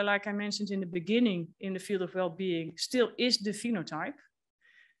problems, like I mentioned in the beginning in the field of well-being, still is the phenotype.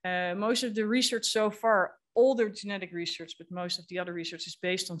 Most of the research so far, older genetic research, but most of the other research is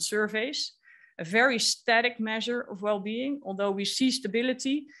based on surveys, a very static measure of well-being. Although we see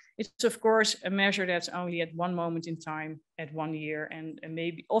stability, it's of course a measure that's only at one moment in time, at 1 year, and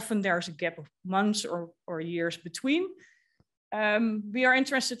maybe often there's a gap of months or years between. We are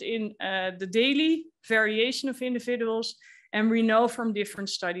interested in the daily variation of individuals, and we know from different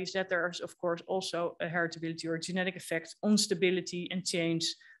studies that there is, of course, also a heritability or a genetic effect on stability and change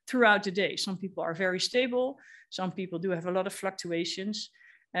throughout the day. Some people are very stable, some people do have a lot of fluctuations,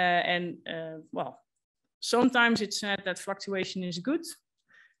 well, sometimes it's said that fluctuation is good,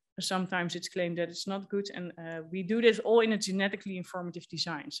 sometimes it's claimed that it's not good, and we do this all in a genetically informative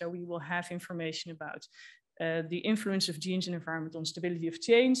design. So we will have information about the influence of genes and environment on stability of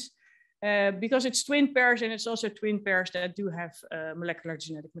change, because it's twin pairs, and it's also twin pairs that do have molecular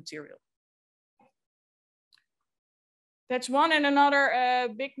genetic material. That's one. And another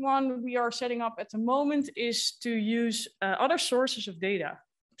big one we are setting up at the moment is to use other sources of data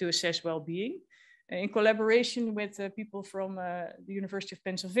to assess well-being in collaboration with people from the University of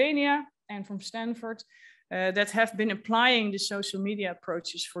Pennsylvania and from Stanford that have been applying the social media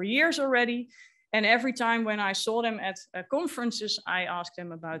approaches for years already. And every time when I saw them at conferences, I asked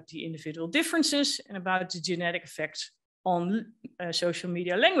them about the individual differences and about the genetic effects on social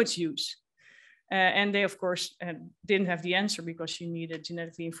media language use. And they, of course, didn't have the answer because you need a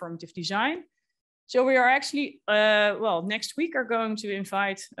genetically informative design. So we are actually, well, next week are going to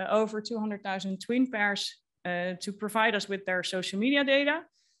invite over 200,000 twin pairs to provide us with their social media data.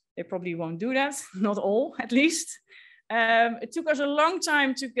 They probably won't do that, not all at least. It took us a long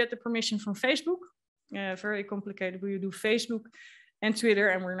time to get the permission from Facebook. Very complicated. We do Facebook and Twitter,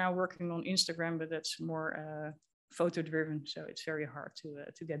 and we're now working on Instagram, but that's more photo-driven, so it's very hard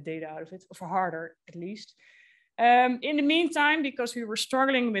to get data out of it, or harder at least. In the meantime, because we were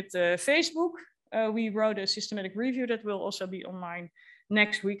struggling with Facebook, we wrote a systematic review that will also be online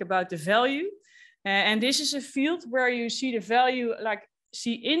next week about the value. And this is a field where you see the value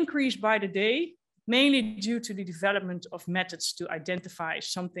increase by the day, mainly due to the development of methods to identify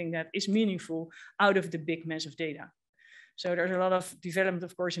something that is meaningful out of the big mess of data. So there's a lot of development,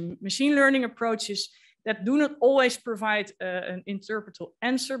 of course, in machine learning approaches that do not always provide an interpretable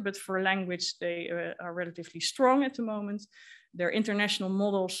answer, but for language, they are relatively strong at the moment. There are international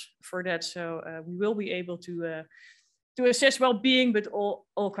models for that, so we will be able to assess well-being, but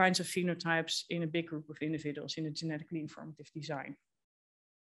all kinds of phenotypes in a big group of individuals in a genetically informative design.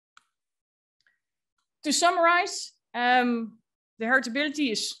 To summarize, the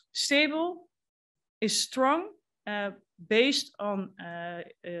heritability is stable, is strong, based on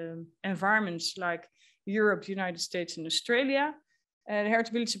environments like Europe, United States, and Australia. The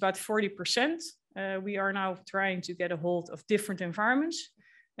heritability is about 40%. We are now trying to get a hold of different environments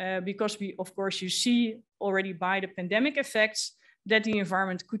because of course, you see already by the pandemic effects that the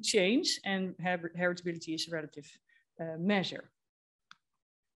environment could change, and heritability is a relative measure.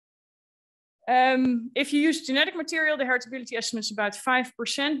 If you use genetic material, the heritability estimate is about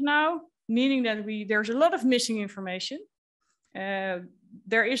 5% now, meaning that there's a lot of missing information.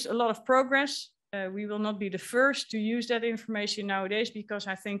 There is a lot of progress. We will not be the first to use that information nowadays, because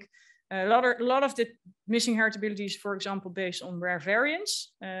I think a lot of the missing heritability is, for example, based on rare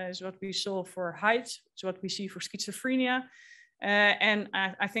variants, is what we saw for height, it's what we see for schizophrenia. And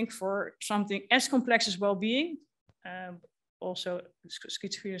I think for something as complex as well-being, also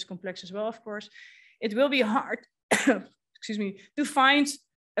schizophrenia is complex as well, of course, it will be hard, excuse me, to find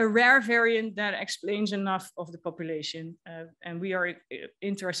a rare variant that explains enough of the population. And we are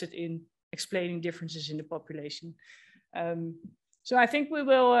interested in explaining differences in the population. So I think we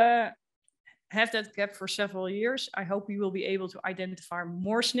will have that gap for several years. I hope we will be able to identify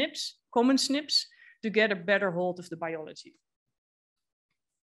more SNPs, common SNPs, to get a better hold of the biology.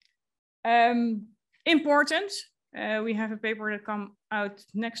 Important, we have a paper that come out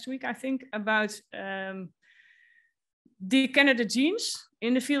next week, I think, about the candidate genes.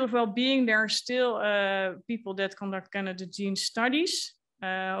 In the field of well-being, there are still people that conduct candidate gene studies.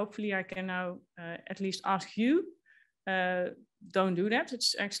 Hopefully I can now at least ask you, don't do that.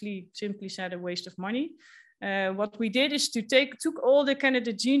 It's actually, simply said, a waste of money. What we did is took all the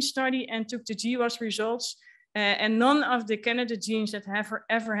candidate gene study and took the GWAS results, and none of the candidate genes that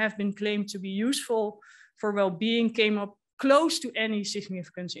ever have been claimed to be useful for well-being came up close to any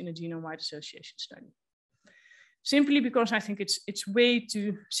significance in a genome-wide association study. Simply because I think it's way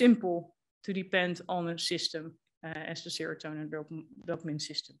too simple to depend on a system as the serotonin dopamine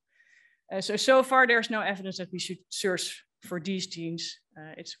system. So far, there's no evidence that we should search for these genes.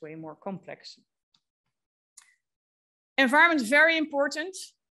 It's way more complex. Environment is very important,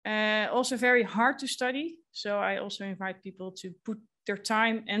 also very hard to study. So I also invite people to put their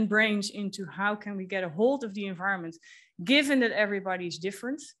time and brains into how can we get a hold of the environment, given that everybody is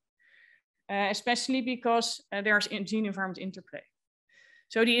different, especially because there's gene-environment interplay.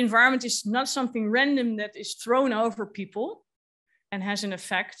 So the environment is not something random that is thrown over people and has an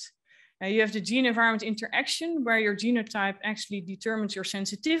effect. You have the gene-environment interaction, where your genotype actually determines your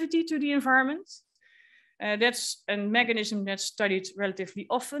sensitivity to the environment. That's a mechanism that's studied relatively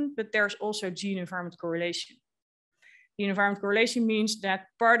often, but there's also gene-environment correlation. The environment correlation means that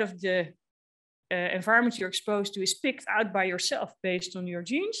part of the environment you're exposed to is picked out by yourself based on your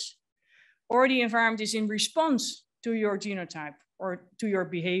genes, or the environment is in response to your genotype or to your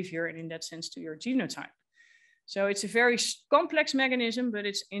behavior, and in that sense to your genotype. So it's a very complex mechanism, but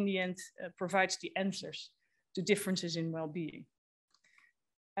it's in the end provides the answers to differences in well-being.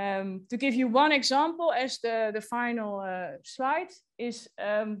 To give you one example as the final slide is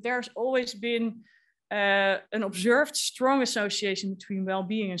there's always been an observed strong association between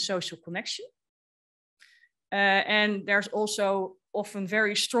well-being and social connection. And there's also often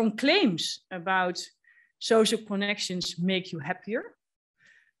very strong claims about social connections make you happier.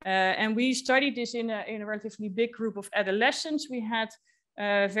 And we studied this in a relatively big group of adolescents. We had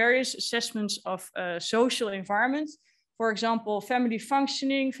various assessments of social environment. For example, family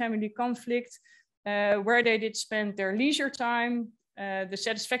functioning, family conflict, where they did spend their leisure time, the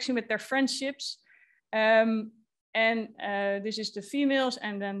satisfaction with their friendships. This is the females,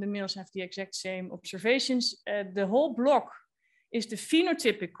 and then the males have the exact same observations. The whole block is the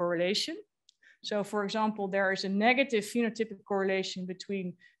phenotypic correlation. So for example, there is a negative phenotypic correlation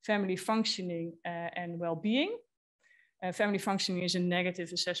between family functioning and well-being. Family functioning is a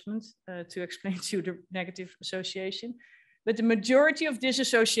negative assessment to explain to you the negative association. But the majority of this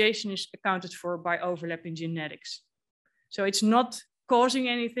association is accounted for by overlapping genetics. So it's not causing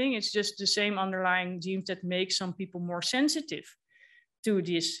anything, it's just the same underlying genes that make some people more sensitive to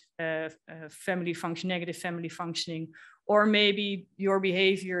this negative family functioning, or maybe your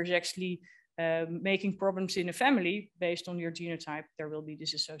behavior is actually making problems in a family based on your genotype, there will be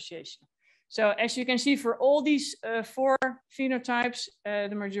this association. So as you can see, for all these 4 phenotypes,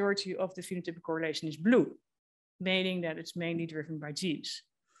 the majority of the phenotypic correlation is blue, meaning that it's mainly driven by genes.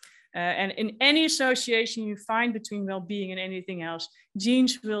 And in any association you find between well-being and anything else,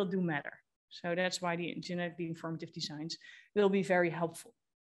 genes will do matter. So that's why the genetically informative designs will be very helpful.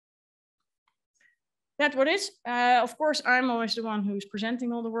 That's what it is. Of course, I'm always the one who's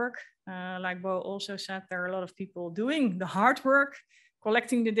presenting all the work. Like Bo also said, there are a lot of people doing the hard work,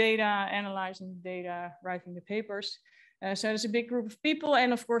 collecting the data, analyzing the data, writing the papers. So there's a big group of people,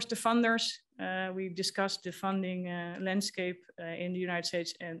 and of course the funders. We discussed the funding landscape in the United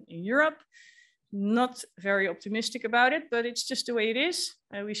States and in Europe. Not very optimistic about it, but it's just the way it is.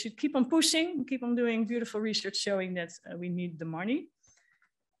 We should keep on pushing, keep on doing beautiful research showing that we need the money.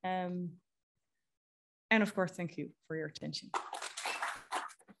 And of course, thank you for your attention.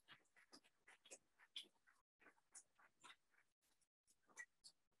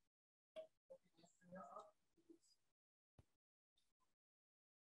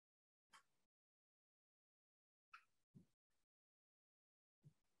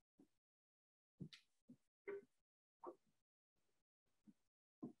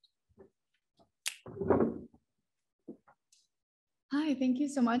 Hi, thank you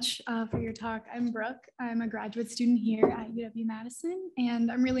so much for your talk. I'm Brooke. I'm a graduate student here at UW-Madison,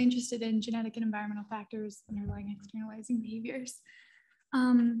 and I'm really interested in genetic and environmental factors underlying externalizing behaviors.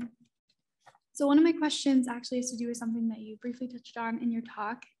 So one of my questions actually has to do with something that you briefly touched on in your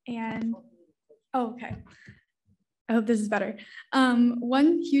talk. And, oh, okay. I hope this is better.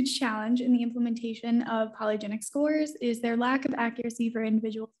 One huge challenge in the implementation of polygenic scores is their lack of accuracy for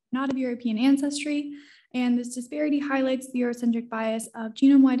individuals not of European ancestry. And this disparity highlights the Eurocentric bias of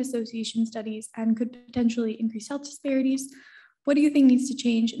genome-wide association studies and could potentially increase health disparities. What do you think needs to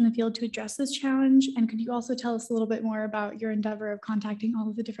change in the field to address this challenge? And could you also tell us a little bit more about your endeavor of contacting all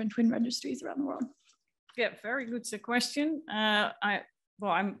of the different twin registries around the world? Yeah, very good question.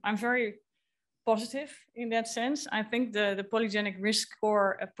 I'm very positive in that sense. I think the polygenic risk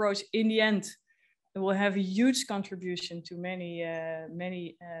score approach in the end will have a huge contribution to many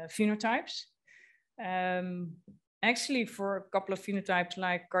phenotypes. Actually, for a couple of phenotypes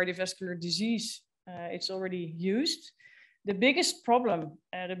like cardiovascular disease, it's already used. The biggest problem,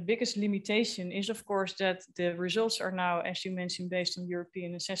 the biggest limitation is, of course, that the results are now, as you mentioned, based on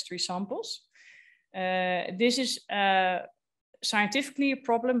European ancestry samples. This is scientifically a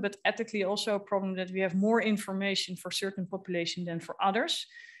problem, but ethically also a problem that we have more information for certain populations than for others,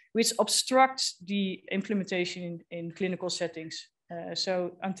 which obstructs the implementation in clinical settings.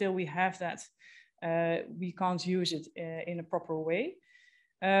 So until we have that, we can't use it in a proper way.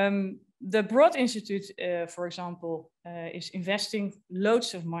 The Broad Institute, for example, is investing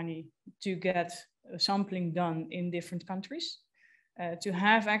loads of money to get sampling done in different countries, to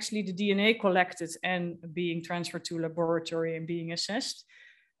have actually the DNA collected and being transferred to a laboratory and being assessed.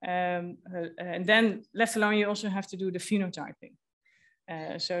 And then, let alone, you also have to do the phenotyping.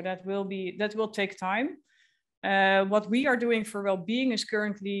 So that will take time. What we are doing for well-being is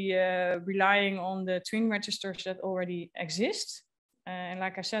currently relying on the twin registers that already exist. And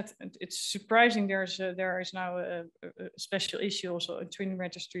like I said, it's surprising there is now a special issue also in twin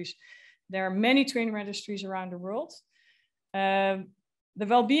registries. There are many twin registries around the world. The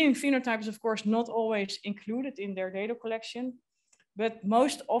well-being phenotype is, of course, not always included in their data collection. but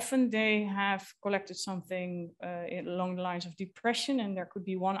most often they have collected something along the lines of depression, and there could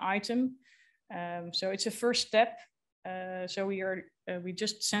be one item. So it's a first step. So we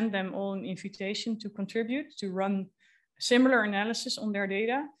just send them all an invitation to contribute, to run similar analysis on their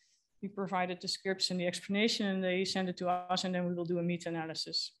data. We provided the scripts and the explanation, and they send it to us, and then we will do a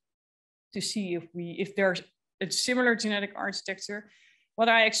meta-analysis to see if there's a similar genetic architecture. What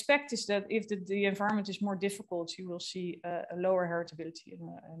I expect is that if the environment is more difficult, you will see a lower heritability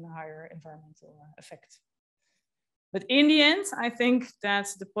and a higher environmental effect. But in the end, I think that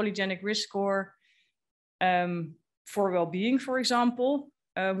the polygenic risk score for well-being, for example,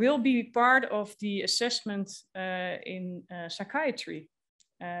 will be part of the assessment in psychiatry,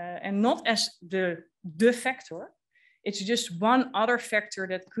 and not as the factor. It's just one other factor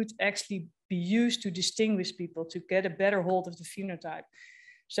that could actually be used to distinguish people, to get a better hold of the phenotype.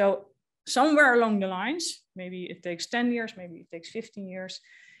 So somewhere along the lines, maybe it takes 10 years, maybe it takes 15 years.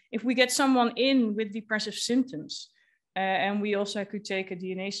 If we get someone in with depressive symptoms, and we also could take a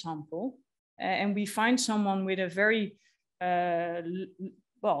DNA sample, and we find someone with a very high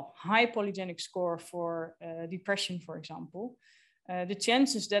polygenic score for depression, for example, the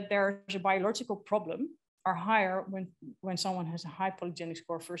chances that there's a biological problem are higher when someone has a high polygenic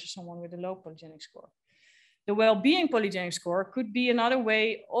score versus someone with a low polygenic score. The well-being polygenic score could be another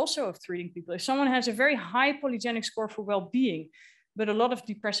way also of treating people. If someone has a very high polygenic score for well-being, but a lot of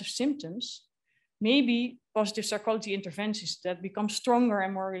depressive symptoms, maybe positive psychology interventions that become stronger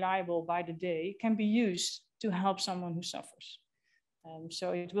and more reliable by the day can be used to help someone who suffers.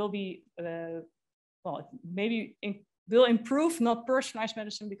 So it will be, will improve, not personalized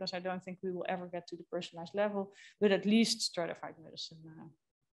medicine, because I don't think we will ever get to the personalized level, but at least stratified medicine.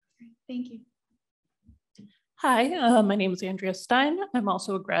 Thank you. Hi, my name is Andrea Stein. I'm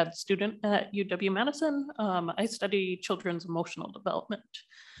also a grad student at UW-Madison. I study children's emotional development.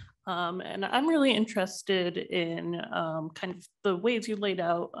 And I'm really interested in kind of the ways you laid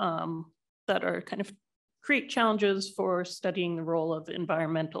out that are kind of create challenges for studying the role of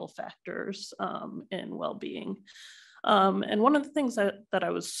environmental factors in well-being. And one of the things that I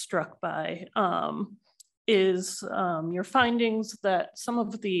was struck by is your findings that some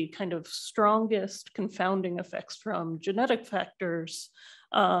of the kind of strongest confounding effects from genetic factors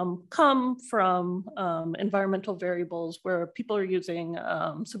come from environmental variables where people are using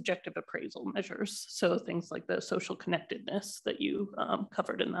subjective appraisal measures. So things like the social connectedness that you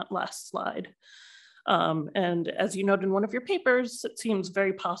covered in that last slide. And as you noted in one of your papers, it seems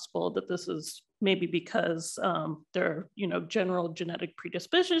very possible that this is maybe because there are, general genetic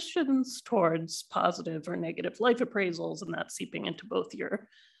predispositions towards positive or negative life appraisals, and that's seeping into both your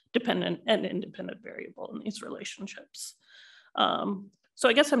dependent and independent variable in these relationships. So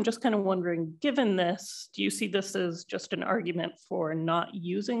I guess I'm just kind of wondering, given this, do you see this as just an argument for not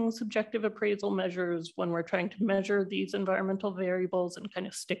using subjective appraisal measures when we're trying to measure these environmental variables and kind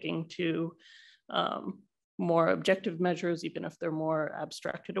of sticking to more objective measures, even if they're more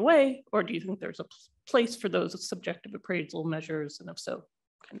abstracted away? Or do you think there's a place for those subjective appraisal measures? And if so,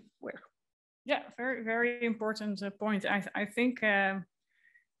 kind of where? Yeah, very, very important point. I think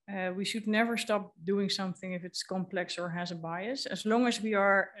we should never stop doing something if it's complex or has a bias, as long as we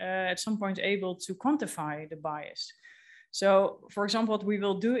are at some point able to quantify the bias. So, for example, what we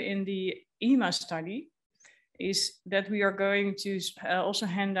will do in the EMA study is that we are going to also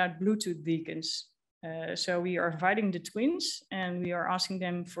hand out Bluetooth beacons. So we are inviting the twins, and we are asking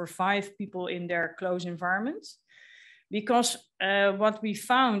them for 5 people in their close environment. Because what we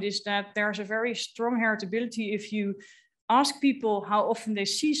found is that there's a very strong heritability if you ask people how often they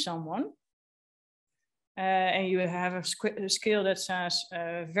see someone, and you have a scale that says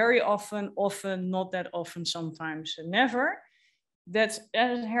very often, often, not that often, sometimes, never, that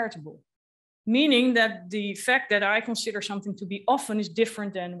is heritable. Meaning that the fact that I consider something to be often is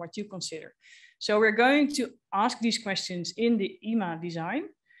different than what you consider. So we're going to ask these questions in the EMA design,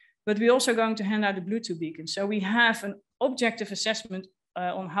 but we're also going to hand out the Bluetooth beacon. So we have an objective assessment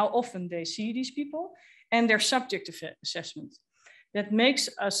on how often they see these people, and their subjective assessment. That makes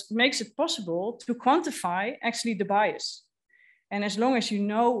it possible to quantify actually the bias. And as long as you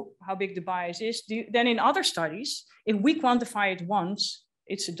know how big the bias is, then in other studies, if we quantify it once,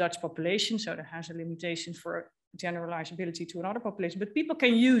 it's a Dutch population, so that has a limitation for generalizability to another population, but people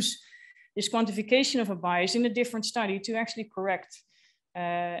can use this quantification of a bias in a different study to actually correct.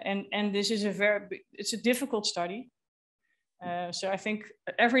 And this is it's a difficult study. So I think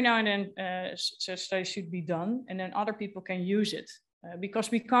every now and then such studies should be done, and then other people can use it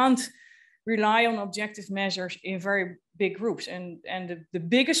because we can't rely on objective measures in very big groups. And the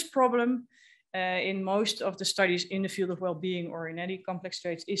biggest problem in most of the studies in the field of well-being or in any complex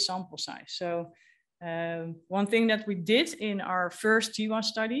traits is sample size. So one thing that we did in our first GWAS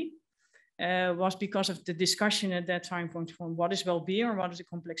study was because of the discussion at that time point from what is well-being or what is a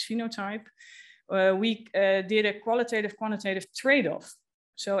complex phenotype. We did a qualitative-quantitative trade-off.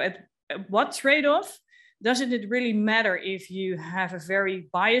 So at what trade-off does it really matter if you have a very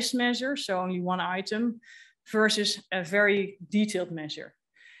biased measure, so only one item, versus a very detailed measure?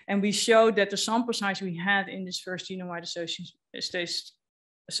 And we showed that the sample size we had in this first genome-wide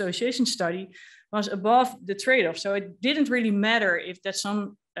association study was above the trade-off. So it didn't really matter if that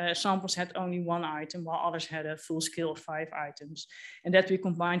some samples had only one item while others had a full scale of 5 items, and that we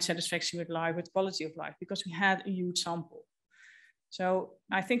combined satisfaction with life with quality of life because we had a huge sample. So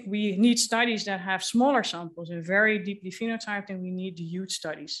I think we need studies that have smaller samples and very deeply phenotyped, and we need the huge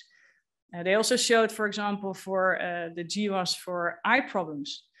studies. They also showed, for example, for the GWAS for eye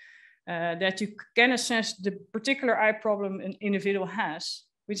problems, that you can assess the particular eye problem an individual has,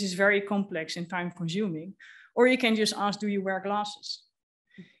 which is very complex and time consuming, or you can just ask, do you wear glasses?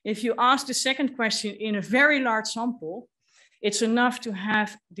 If you ask the second question in a very large sample, it's enough to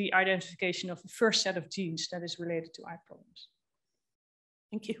have the identification of the first set of genes that is related to eye problems.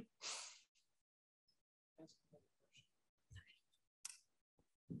 Thank you.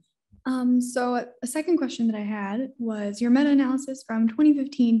 So a second question that I had was, your meta-analysis from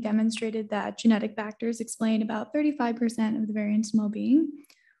 2015 demonstrated that genetic factors explain about 35% of the variance in well-being.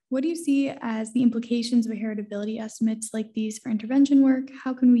 What do you see as the implications of heritability estimates like these for intervention work?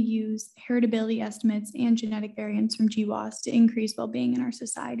 How can we use heritability estimates and genetic variants from GWAS to increase well-being in our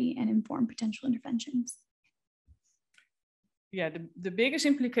society and inform potential interventions? Yeah, the biggest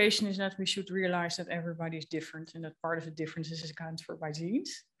implication is that we should realize that everybody is different and that part of the differences is accounted for by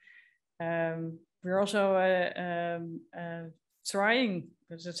genes. We're also trying,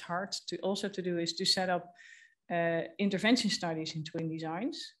 because it's hard to do, is to set up intervention studies in twin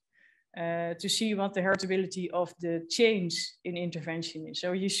designs to see what the heritability of the change in intervention is.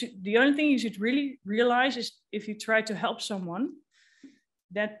 So the only thing you should really realize is if you try to help someone,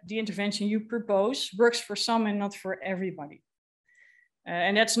 that the intervention you propose works for some and not for everybody.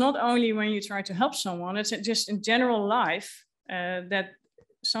 And that's not only when you try to help someone, it's just in general life that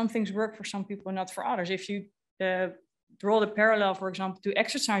some things work for some people and not for others. If you draw the parallel, for example, to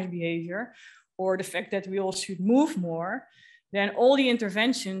exercise behavior or the fact that we all should move more, then all the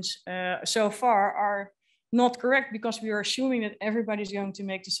interventions so far are not correct because we are assuming that everybody's going to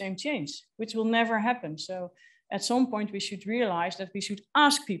make the same change, which will never happen. So at some point we should realize that we should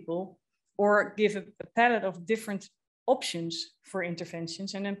ask people or give a palette of different options for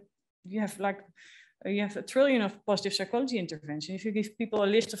interventions. And then you have a trillion of positive psychology interventions. If you give people a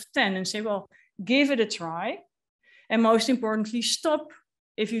list of 10 and say, well, give it a try. And most importantly, stop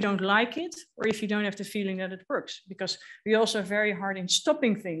if you don't like it or if you don't have the feeling that it works, because we also are very hard in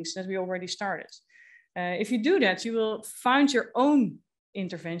stopping things that we already started. If you do that, you will find your own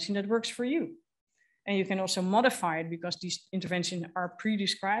intervention that works for you. And you can also modify it because these interventions are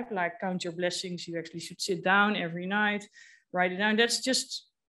pre-described, like count your blessings. You actually should sit down every night, write it down. That's just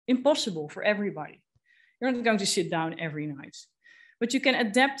impossible for everybody. You're not going to sit down every night, but you can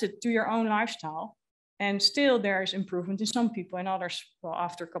adapt it to your own lifestyle. And still there is improvement in some people, and others, well,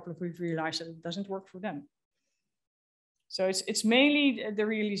 after a couple of weeks realize that it doesn't work for them. So it's mainly the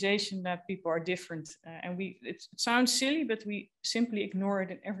realization that people are different. And it sounds silly, but we simply ignore it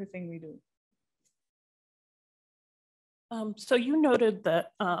in everything we do. So you noted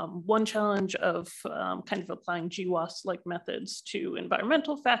that one challenge of kind of applying GWAS-like methods to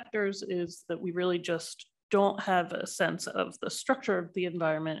environmental factors is that we really just don't have a sense of the structure of the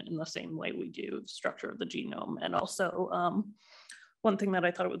environment in the same way we do the structure of the genome. And also one thing that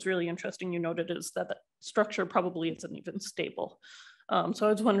I thought was really interesting you noted is that the structure probably isn't even stable. So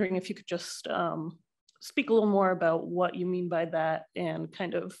I was wondering if you could just speak a little more about what you mean by that and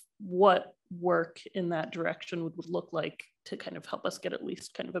kind of what work in that direction would look like to kind of help us get at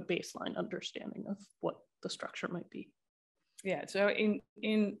least kind of a baseline understanding of what the structure might be. Yeah, so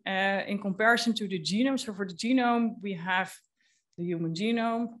in comparison to the genome, so for the genome, we have the human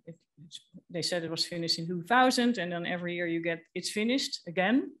genome. They said it was finished in 2000, and then every year you get it's finished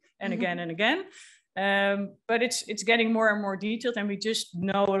again and again and again. But it's getting more and more detailed, and we just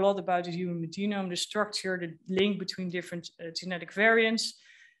know a lot about the human genome, the structure, the link between different genetic variants,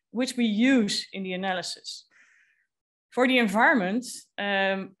 which we use in the analysis. For the environment,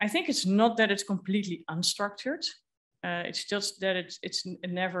 I think it's not that it's completely unstructured. It's just that it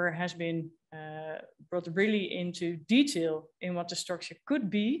never has been brought really into detail in what the structure could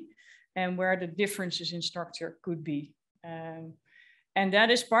be and where the differences in structure could be. And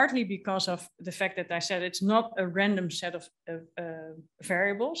that is partly because of the fact that I said it's not a random set of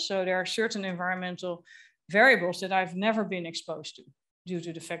variables. So there are certain environmental variables that I've never been exposed to due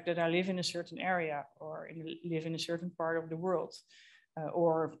to the fact that I live in a certain area or live in a certain part of the world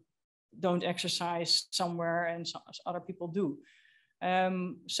or don't exercise somewhere and other people do.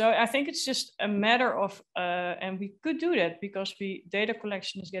 So I think it's just a matter of, and we could do that because data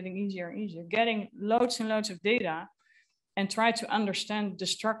collection is getting easier and easier, getting loads and loads of data and try to understand the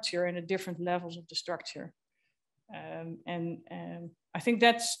structure and the different levels of the structure. I think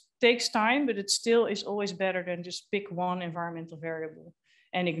that takes time, but it still is always better than just pick one environmental variable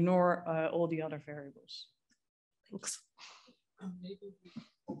and ignore all the other variables. Thanks. Maybe we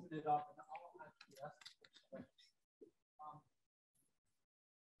open it up and I'll actually ask the question.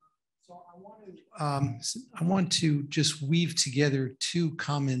 So I want to just weave together two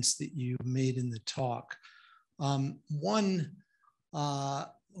comments that you made in the talk. One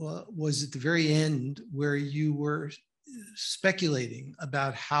was at the very end where you were speculating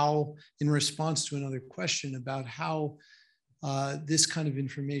about how, in response to another question, about how this kind of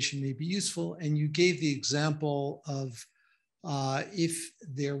information may be useful. And you gave the example of if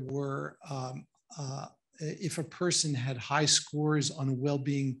there were, if a person had high scores on a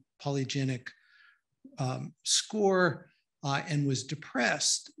well-being polygenic score and was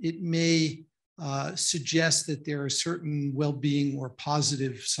depressed, it may suggest that there are certain well-being or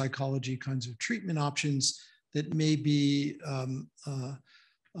positive psychology kinds of treatment options that may be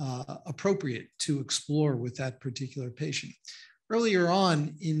appropriate to explore with that particular patient. Earlier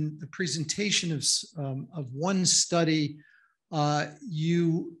on in the presentation of one study,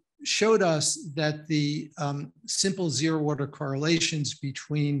 you showed us that the simple zero-order correlations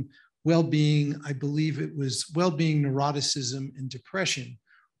between well-being, I believe it was well-being, neuroticism, and depression,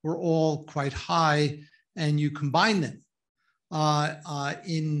 were all quite high, and you combine them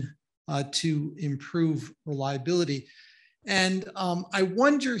to improve reliability. And I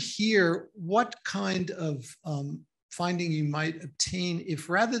wonder here what kind of finding you might obtain if,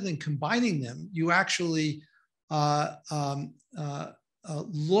 rather than combining them, you actually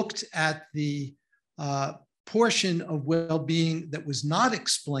looked at the portion of well-being that was not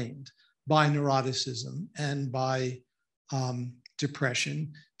explained by neuroticism and by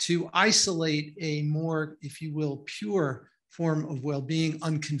depression to isolate a more, if you will, pure form of well-being,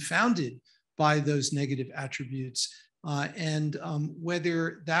 unconfounded by those negative attributes, and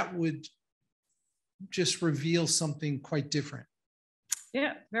whether that would just reveal something quite different.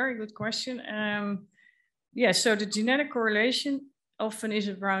 Yeah, very good question. Yeah, so the genetic correlation often is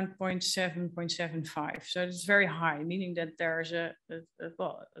around 0.7, 0.75. So it's very high, meaning that there's a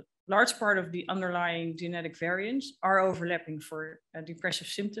large part of the underlying genetic variants are overlapping for depressive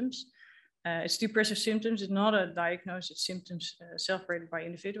symptoms. It's depressive symptoms, it's not a diagnosis, it's symptoms self-rated by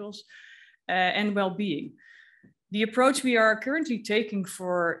individuals, and well-being. The approach we are currently taking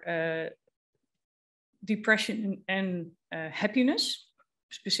for depression and happiness,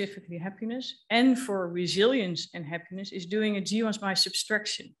 specifically happiness, and for resilience and happiness is doing a GWAS by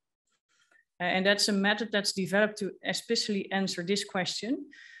subtraction. And that's a method that's developed to especially answer this question.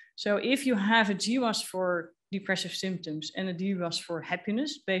 So if you have a GWAS for depressive symptoms and a GWAS for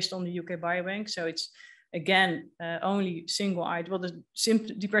happiness based on the UK Biobank, so it's again only single item, well, the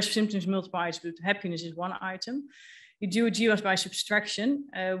depressive symptoms multiple items, but happiness is one item. You do a GWAS by subtraction.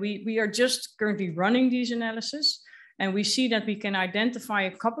 We are just currently running these analyses, and we see that we can identify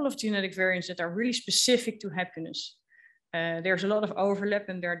a couple of genetic variants that are really specific to happiness. There's a lot of overlap,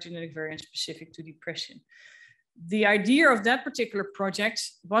 and there are genetic variants specific to depression. The idea of that particular project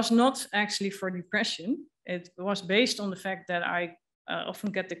was not actually for depression. It was based on the fact that I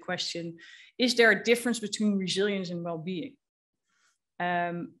often get the question, is there a difference between resilience and well-being?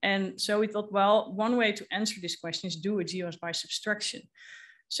 And so we thought, well, one way to answer this question is do a GWAS by subtraction.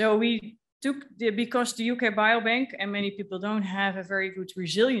 So we took, because the UK Biobank and many people don't have a very good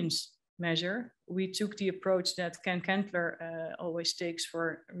resilience measure, we took the approach that Ken Kentler always takes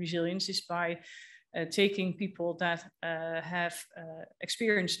for resilience, is by taking people that have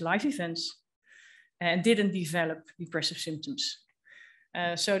experienced life events and didn't develop depressive symptoms.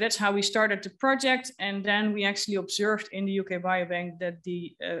 So that's how we started the project. And then we actually observed in the UK Biobank that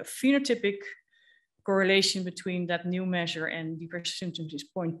the phenotypic correlation between that new measure and depressive symptoms is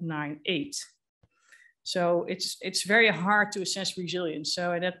 0.98. So it's very hard to assess resilience.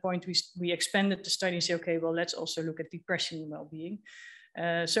 So at that point, we expanded the study and say, okay, well, let's also look at depression and well-being.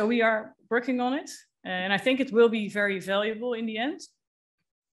 So we are working on it. And I think it will be very valuable in the end.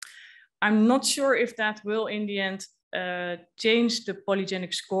 I'm not sure if that will in the end change the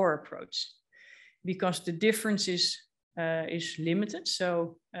polygenic score approach, because the differences is limited.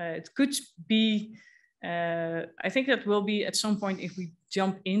 So it could be, I think that will be at some point, if we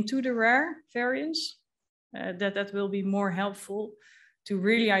jump into the rare variants, that will be more helpful to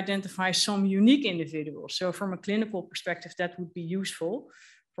really identify some unique individuals. So from a clinical perspective, that would be useful.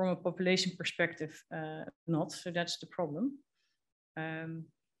 From a population perspective, not. So that's the problem.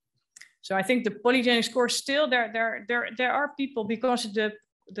 So I think the polygenic score still, there are people, because the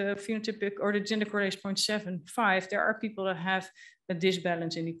phenotypic or the gender correlation 0.75, there are people that have a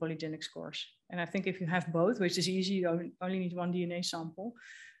disbalance in the polygenic scores. And I think if you have both, which is easy, you only need one DNA sample,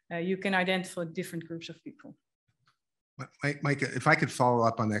 you can identify different groups of people. Meike, if I could follow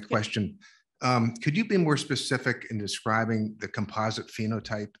up on that question, could you be more specific in describing the composite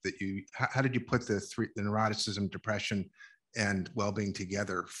phenotype that how did you put the neuroticism, depression, and well-being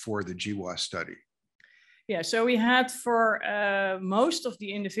together for the GWAS study? Yeah, so we had for most of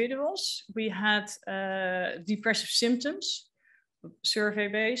the individuals, we had depressive symptoms,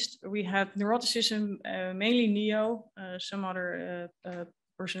 survey-based. We had neuroticism, mainly neo, some other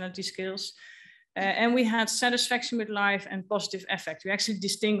personality skills. And we had satisfaction with life and positive affect. We actually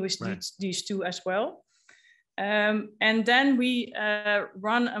distinguished these two as well. And then we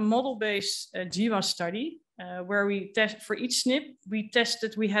run a model-based GWAS study where we test for each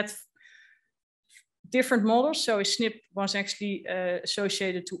SNP. We had different models. So a SNP was actually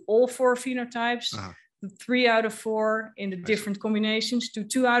associated to all 4 phenotypes, 3 out of 4 in the different combinations, to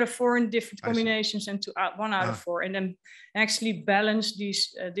 2 out of 4 in different combinations, and to 1 out of 4, and then actually balance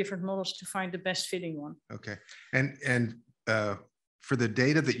these different models to find the best fitting one. Okay, and for the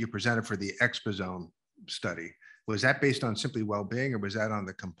data that you presented for the exposome study, was that based on simply well-being, or was that on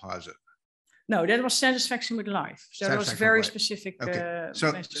the composite? No, that was satisfaction with life. So that was very specific. Okay.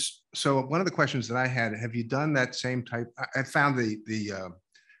 So one of the questions that I had, have you done that same type? I found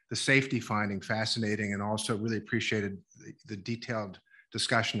the safety finding fascinating, and also really appreciated the detailed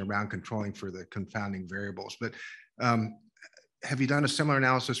discussion around controlling for the confounding variables. But have you done a similar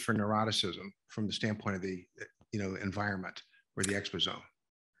analysis for neuroticism from the standpoint of the environment or the exposome?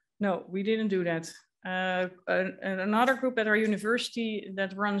 No, we didn't do that. Another group at our university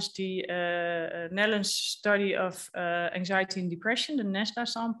that runs the Netherlands study of anxiety and depression, the NESDA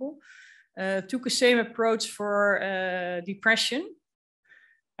sample, took the same approach for depression.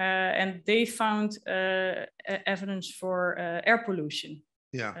 And they found evidence for air pollution.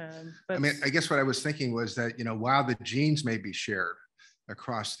 Yeah, I mean, I guess what I was thinking was that, while the genes may be shared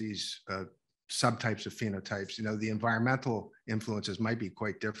across these subtypes of phenotypes, the environmental influences might be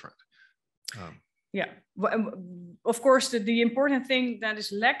quite different. Yeah, of course, the important thing that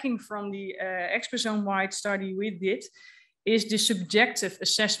is lacking from the exposome-wide study we did is the subjective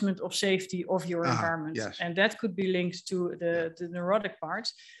assessment of safety of your environment. Yes. And that could be linked to the neurotic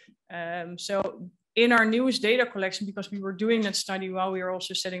parts. So in our newest data collection, because we were doing that study while we were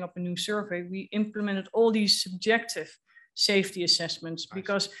also setting up a new survey, we implemented all these subjective safety assessments,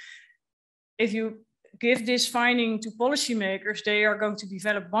 because if you give this finding to policymakers, they are going to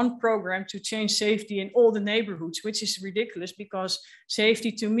develop one program to change safety in all the neighborhoods, which is ridiculous, because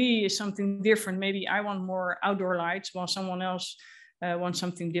safety to me is something different. Maybe I want more outdoor lights while someone else wants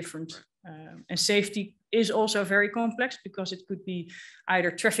something different. And safety is also very complex, because it could be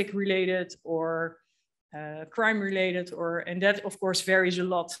either traffic related or crime related, and that of course varies a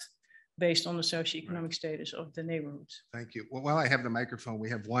lot based on the socioeconomic status of the neighborhoods. Thank you. Well, while I have the microphone, we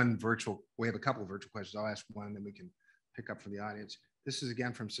have a couple of virtual questions. I'll ask one, and then we can pick up from the audience. This is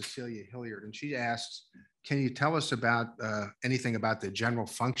again from Cecilia Hilliard, and she asks, can you tell us about anything about the general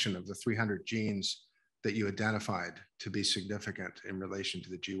function of the 300 genes that you identified to be significant in relation to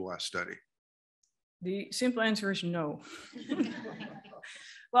the GWAS study? The simple answer is no.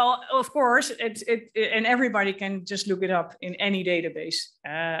 Well, of course, and everybody can just look it up in any database.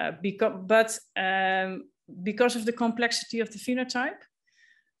 Because of the complexity of the phenotype,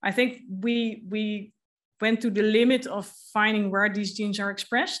 I think we went to the limit of finding where these genes are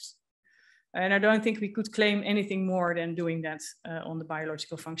expressed. And I don't think we could claim anything more than doing that on the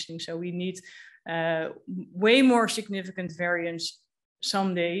biological functioning. So we need way more significant variants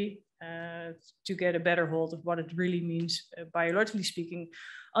someday to get a better hold of what it really means, biologically speaking.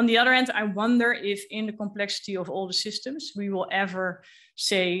 On the other hand, I wonder if in the complexity of all the systems, we will ever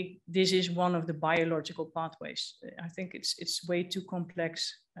say this is one of the biological pathways. I think it's way too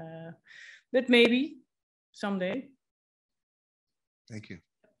complex, but maybe someday. Thank you.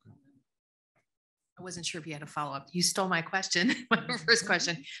 I wasn't sure if you had a follow-up. You stole my question, my first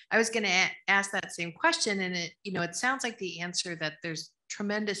question. I was going to ask that same question, and it sounds like the answer that there's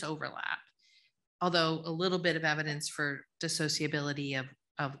tremendous overlap, although a little bit of evidence for dissociability of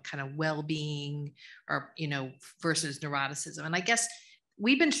of kind of well-being or, you know, versus neuroticism. And I guess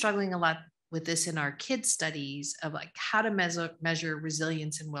we've been struggling a lot with this in our kids studies of like how to measure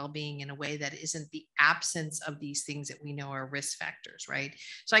resilience and well-being in a way that isn't the absence of these things that we know are risk factors, right?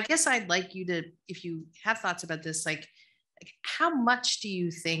 So I guess I'd like you to, if you have thoughts about this, like how much do you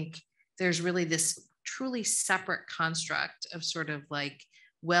think there's really this truly separate construct of sort of like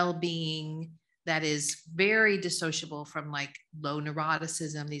well-being that is very dissociable from like low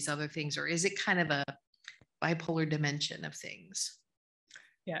neuroticism, these other things, or is it kind of a bipolar dimension of things?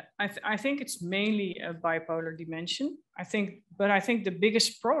 Yeah, I think it's mainly a bipolar dimension. But I think the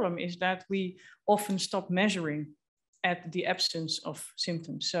biggest problem is that we often stop measuring at the absence of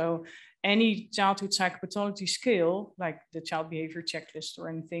symptoms. So any childhood psychopathology scale, like the child behavior checklist or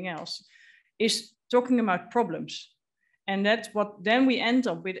anything else, is talking about problems. And that's what then we end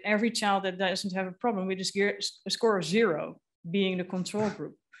up with every child that doesn't have a problem with a score of 0 being the control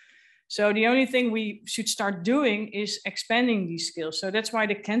group. So the only thing we should start doing is expanding these skills. So that's why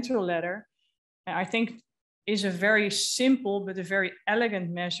the Cantrell ladder, I think, is a very simple but a very elegant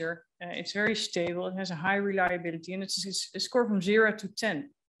measure. It's very stable, it has a high reliability, and it's a score from 0 to 10.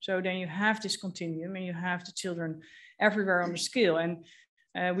 So then you have this continuum and you have the children everywhere on the scale. And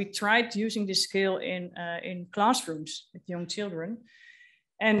we tried using this scale in classrooms with young children.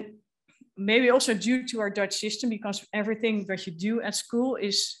 And maybe also due to our Dutch system, because everything that you do at school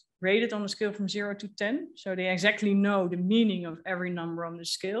is rated on a scale from 0 to 10. So they exactly know the meaning of every number on the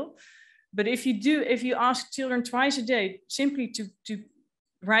scale. But if you ask children twice a day, simply to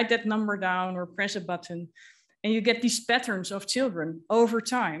write that number down or press a button, and you get these patterns of children over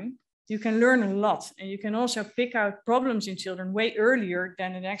time, you can learn a lot. And you can also pick out problems in children way earlier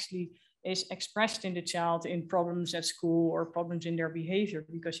than it actually is expressed in the child in problems at school or problems in their behavior,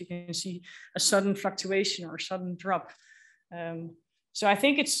 because you can see a sudden fluctuation or a sudden drop. So I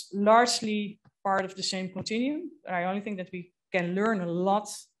think it's largely part of the same continuum. I only think that we can learn a lot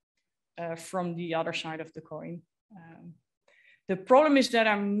from the other side of the coin. The problem is that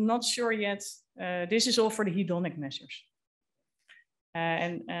I'm not sure yet, this is all for the hedonic measures.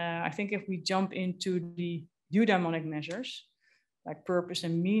 I think if we jump into the eudaimonic measures, like purpose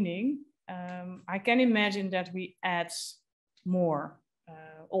and meaning, I can imagine that we add more,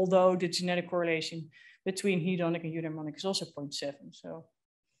 although the genetic correlation between hedonic and eudaimonic is also 0.7. So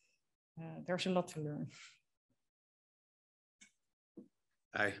there's a lot to learn.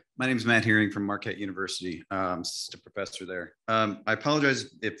 Hi, my name is Matt Hearing from Marquette University. I'm assistant professor there. I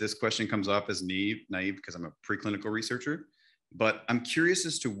apologize if this question comes off as naive because I'm a preclinical researcher, but I'm curious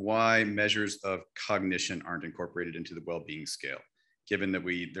as to why measures of cognition aren't incorporated into the well-being scale, given that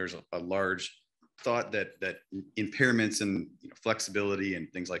there's a large thought that impairments and flexibility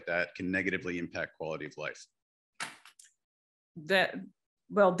and things like that can negatively impact quality of life.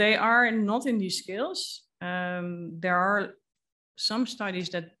 Well, they are not in these scales. There are some studies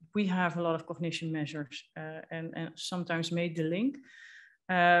that we have a lot of cognition measures and sometimes made the link,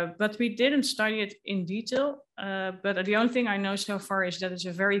 but we didn't study it in detail. But the only thing I know so far is that it's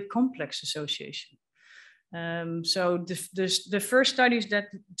a very complex association. So the first studies that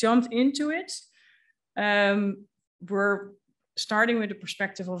jumped into it were starting with the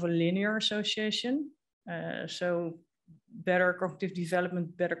perspective of a linear association. So better cognitive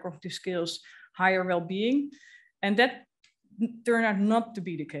development, better cognitive skills, higher well-being. And that turned out not to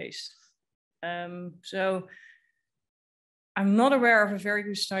be the case. So I'm not aware of a very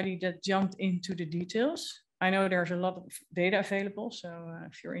good study that jumped into the details. I know there's a lot of data available, so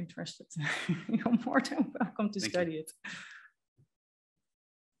if you're interested, you're more than welcome to study it.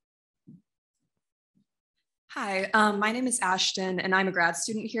 Hi, my name is Ashton, and I'm a grad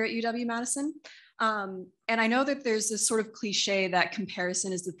student here at UW-Madison. And I know that there's this sort of cliche that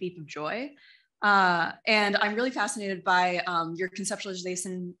comparison is the thief of joy. And I'm really fascinated by your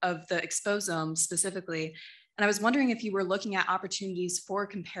conceptualization of the exposome specifically. And I was wondering if you were looking at opportunities for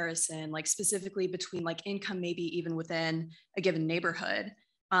comparison, like specifically between like income, maybe even within a given neighborhood.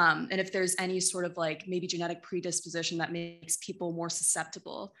 And if there's any sort of like maybe genetic predisposition that makes people more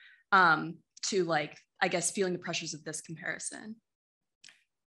susceptible to like, I guess, feeling the pressures of this comparison.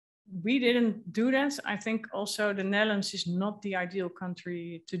 We didn't do that. I think also the Netherlands is not the ideal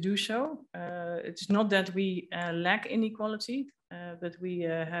country to do so. It's not that we lack inequality, but we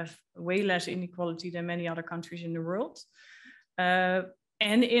have way less inequality than many other countries in the world. And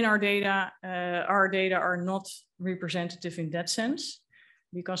in our data are not representative in that sense,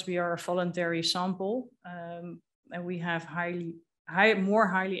 because we are a voluntary sample, and we have more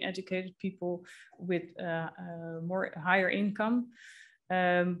highly educated people with higher income.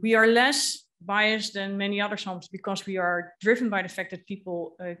 We are less biased than many other samples because we are driven by the fact that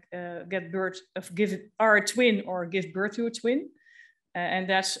people are a twin or give birth to a twin, and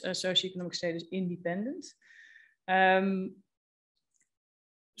that's socioeconomic status independent.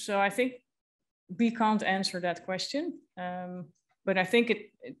 So I think we can't answer that question, but I think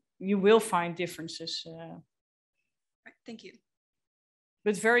you will find differences. Thank you.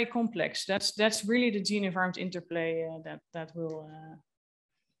 But very complex. That's really the gene-environment interplay that will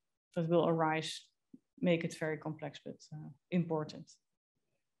arise, make it very complex, but important.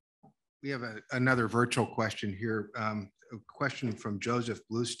 We have another virtual question here. A question from Joseph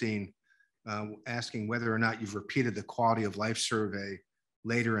Bluestein asking whether or not you've repeated the quality of life survey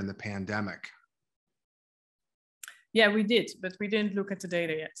later in the pandemic. Yeah, we did, but we didn't look at the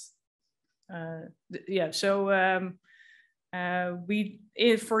data yet.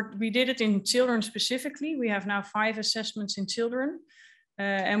 We did it in children specifically. We have now 5 assessments in children.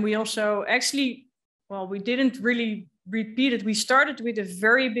 And we also actually, well, we didn't really repeat it. We started with a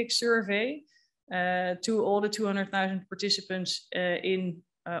very big survey to all the 200,000 participants in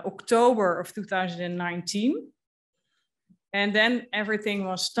October of 2019. And then everything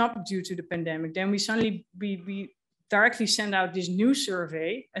was stopped due to the pandemic. Then we suddenly, we directly sent out this new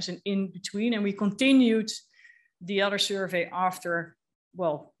survey as an in-between, and we continued the other survey after,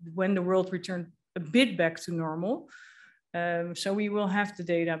 well, when the world returned a bit back to normal. So we will have the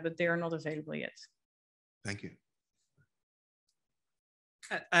data, but they are not available yet. Thank you.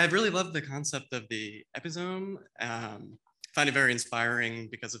 I really love the concept of the exposome. Find it very inspiring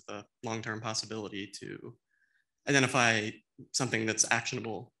because of the long-term possibility to identify something that's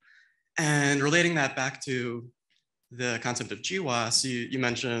actionable. And relating that back to the concept of GWAS, you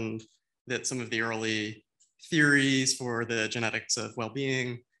mentioned that some of the early theories for the genetics of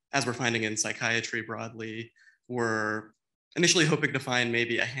well-being, as we're finding in psychiatry broadly, were initially hoping to find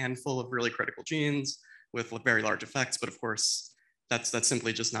maybe a handful of really critical genes with very large effects, but of course, that's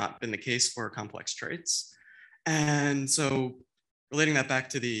simply just not been the case for complex traits. And so relating that back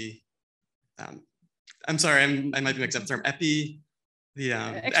to the, I'm sorry, I might be mixing up the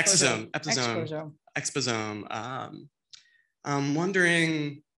term, exposome. I'm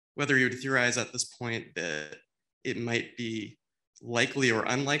wondering whether you would theorize at this point that it might be likely or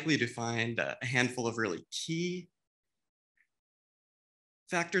unlikely to find a handful of really key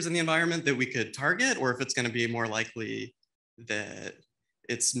factors in the environment that we could target, or if it's going to be more likely that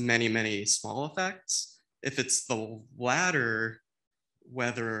it's many, many small effects. If it's the latter,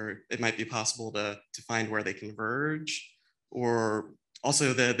 whether it might be possible to find where they converge, or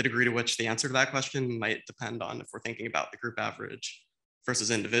also the degree to which the answer to that question might depend on if we're thinking about the group average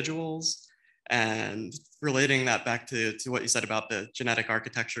versus individuals. And relating that back to what you said about the genetic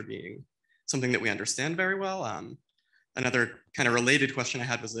architecture being something that we understand very well. Another kind of related question I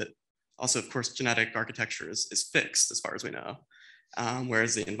had was that also, of course, genetic architecture is fixed as far as we know,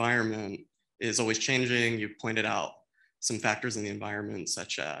 whereas the environment is always changing. You pointed out some factors in the environment,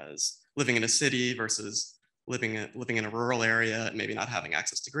 such as living in a city versus living in a rural area and maybe not having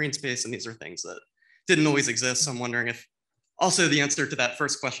access to green space. And these are things that didn't always exist. So I'm wondering if also the answer to that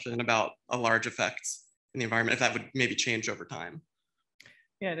first question about a large effect in the environment, if that would maybe change over time.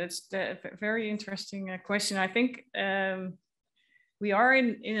 Yeah, that's a very interesting question. I think we are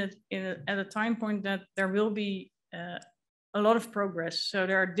at a time point that there will be a lot of progress. So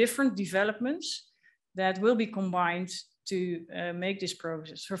there are different developments that will be combined to make this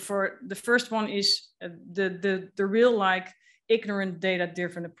progress. So for the first one is the real ignorant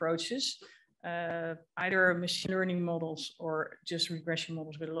data-driven approaches, either machine learning models or just regression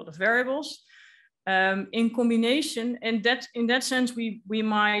models with a lot of variables. In combination, and that in that sense, we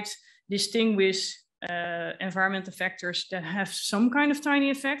might distinguish environmental factors that have some kind of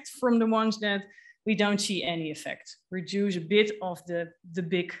tiny effect from the ones that we don't see any effect, reduce a bit of the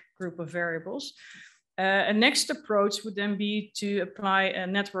big group of variables. A next approach would then be to apply a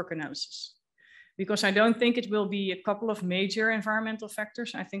network analysis, because I don't think it will be a couple of major environmental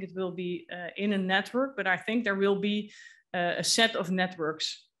factors. I think it will be in a network, but I think there will be a set of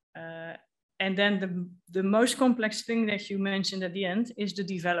networks. And then the most complex thing that you mentioned at the end is the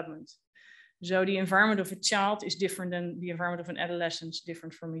development. So the environment of a child is different than the environment of an adolescent,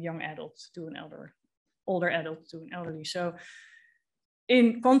 different from a young adult to an older adult to an elderly. So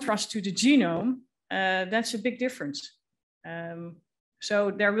in contrast to the genome, that's a big difference.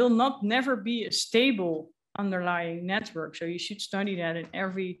 So there will never be a stable underlying network. So you should study that in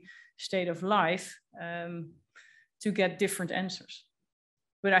every state of life to get different answers.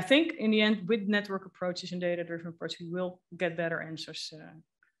 But I think in the end, with network approaches and data-driven approaches, we will get better answers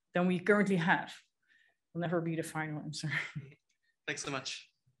than we currently have. Will never be the final answer. Thanks so much.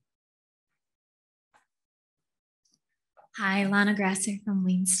 Hi, Lana Grasser from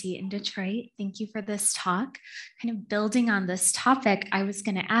Wayne State in Detroit. Thank you for this talk. Kind of building on this topic, I was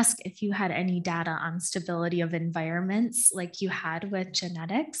going to ask if you had any data on stability of environments like you had with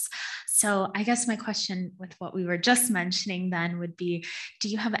genetics. So I guess my question with what we were just mentioning then would be, do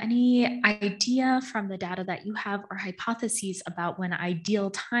you have any idea from the data that you have or hypotheses about when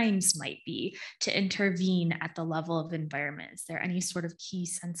ideal times might be to intervene at the level of environment? Is there any sort of key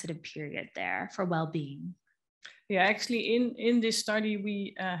sensitive period there for well-being? Yeah, actually in this study,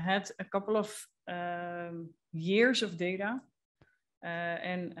 we had a couple of years of data.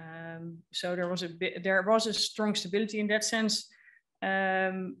 So there was a strong stability in that sense.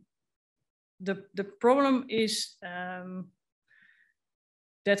 The problem is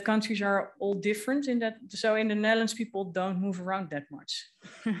that countries are all different in that. So in the Netherlands, people don't move around that much.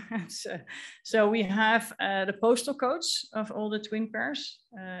 So we have the postal codes of all the twin pairs,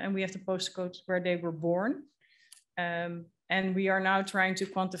 and we have the postal codes where they were born. And we are now trying to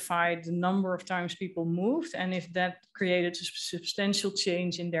quantify the number of times people moved and if that created a substantial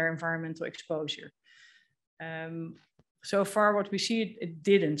change in their environmental exposure. So far, what we see, it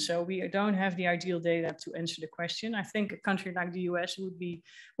didn't. So we don't have the ideal data to answer the question. I think a country like the US would be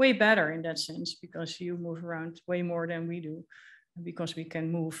way better in that sense because you move around way more than we do because we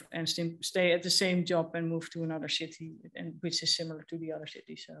can move and stay at the same job and move to another city, and which is similar to the other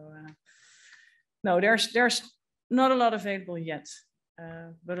city. So no, there's not a lot available yet,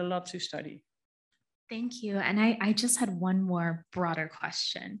 but a lot to study. Thank you. And I just had one more broader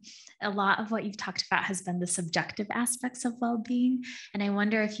question. A lot of what you've talked about has been the subjective aspects of well-being. And I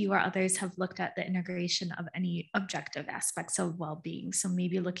wonder if you or others have looked at the integration of any objective aspects of well-being. So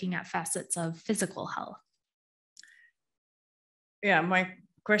maybe looking at facets of physical health. Yeah, my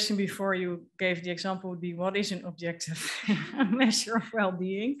question before you gave the example would be, what is an objective measure of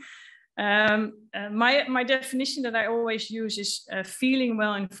well-being? My definition that I always use is feeling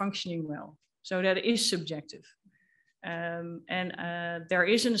well and functioning well. So that is subjective. And there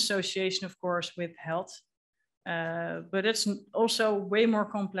is an association, of course, with health, but it's also way more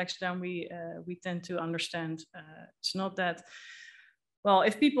complex than we tend to understand. It's not that, well,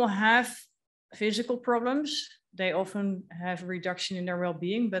 if people have physical problems, they often have a reduction in their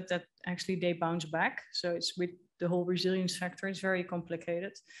well-being, but that actually they bounce back. So it's with the whole resilience factor, it's very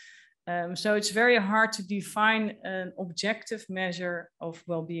complicated. So it's very hard to define an objective measure of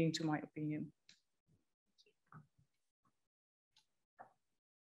well-being, to my opinion.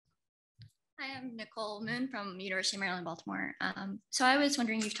 Hi, I'm Nicole Moon from University of Maryland, Baltimore. So I was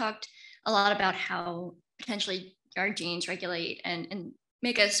wondering, you've talked a lot about how potentially our genes regulate and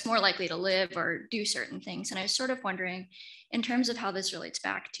make us more likely to live or do certain things. And I was sort of wondering, in terms of how this relates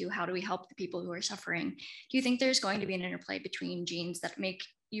back to how do we help the people who are suffering, do you think there's going to be an interplay between genes that make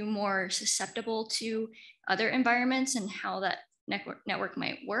you more susceptible to other environments and how that network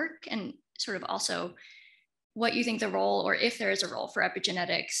might work? And sort of also what you think the role, or if there is a role for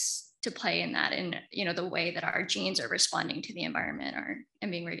epigenetics to play in that, in the way that our genes are responding to the environment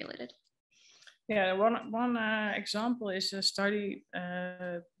and being regulated? Yeah, one example is a study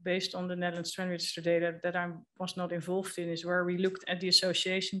based on the Netherlands Trend Register data that I was not involved in, is where we looked at the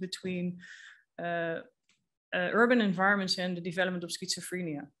association between urban environments and the development of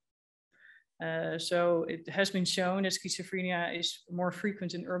schizophrenia. So it has been shown that schizophrenia is more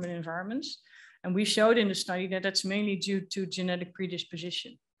frequent in urban environments. And we showed in the study that that's mainly due to genetic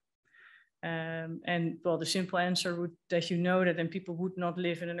predisposition. And well, the simple answer would that that then people would not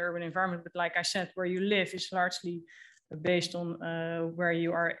live in an urban environment. But like I said, where you live is largely based on where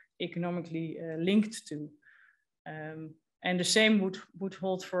you are economically linked to. And the same would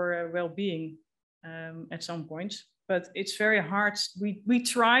hold for well-being at some points. But it's very hard. We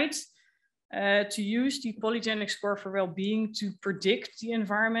tried to use the polygenic score for well-being to predict the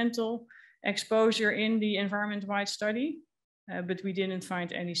environmental exposure in the environment-wide study. But we didn't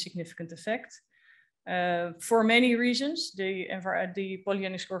find any significant effect. For many reasons, the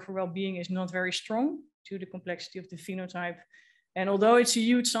polygenic score for well-being is not very strong due to the complexity of the phenotype. And although it's a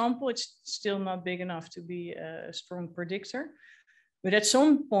huge sample, it's still not big enough to be a strong predictor. But at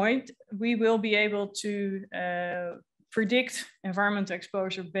some point, we will be able to predict environmental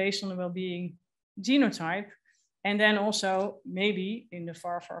exposure based on the well-being genotype. And then also maybe in the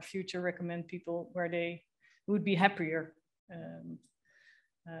far, far future, recommend people where they would be happier.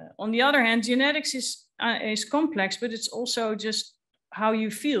 On the other hand, genetics is complex, but it's also just how you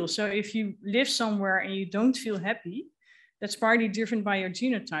feel. So if you live somewhere and you don't feel happy, that's partly driven by your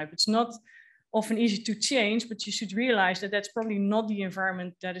genotype. It's not often easy to change, but you should realize that that's probably not the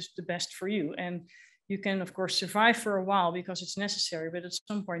environment that is the best for you. And you can, of course, survive for a while because it's necessary, but at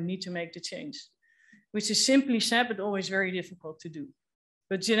some point need to make the change. which is simply said, but always very difficult to do.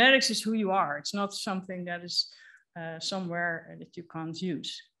 But genetics is who you are. It's not something that is somewhere that you can't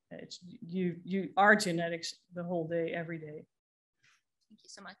use. It's, you are genetics the whole day, every day. Thank you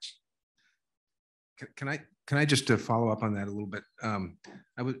so much. Can I just follow up on that a little bit?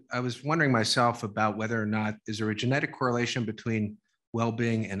 I was wondering myself about whether or not, is there a genetic correlation between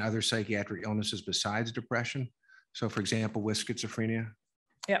well-being and other psychiatric illnesses besides depression? So for example, with schizophrenia?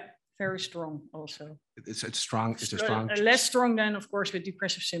 Yeah, very strong also. It's strong, it's a strong. Less strong than, of course, with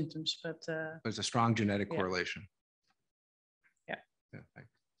depressive symptoms, but. There's a strong genetic correlation. Yeah. Thanks.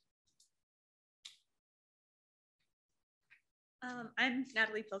 I'm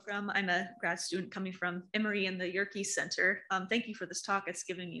Natalie Pilgrim. I'm a grad student coming from Emory in the Yerke Center. Thank you for this talk. It's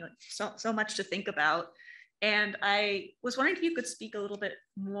given me so much to think about. And I was wondering if you could speak a little bit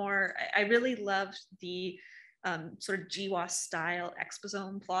more. I really loved the sort of GWAS style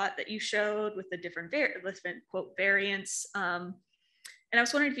exposome plot that you showed with the different quote variants. And I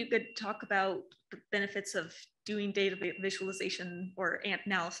was wondering if you could talk about the benefits of doing data visualization or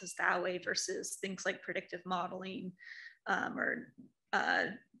analysis that way versus things like predictive modeling. Or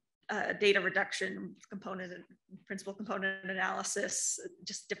data reduction component and principal component analysis,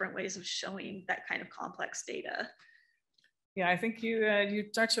 just different ways of showing that kind of complex data. Yeah, I think you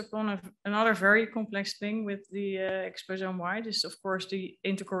touch upon another very complex thing with the exposome wide is, of course, the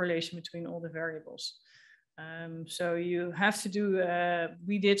intercorrelation between all the variables. So you have to do,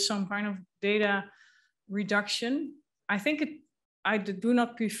 we did some kind of data reduction. I think I do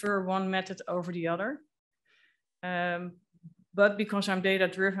not prefer one method over the other. But because I'm data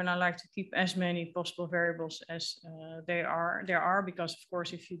driven, I like to keep as many possible variables as there are, because of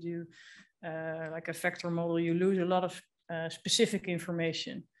course, if you do like a vector model, you lose a lot of specific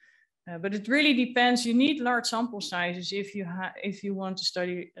information. But it really depends. You need large sample sizes if you want to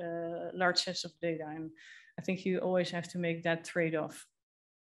study large sets of data. And I think you always have to make that trade-off.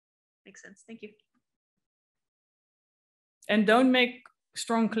 Makes sense. Thank you. And don't make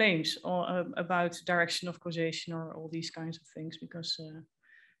strong claims about direction of causation or all these kinds of things, because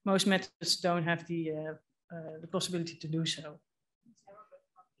most methods don't have the possibility to do so.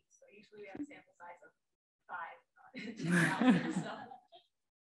 So usually we have a sample size of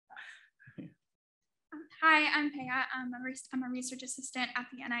 5. Hi, I'm Pega. I'm a research assistant at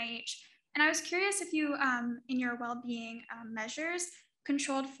the NIH. And I was curious if you, in your well-being measures,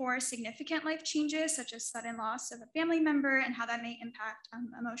 controlled for significant life changes, such as sudden loss of a family member and how that may impact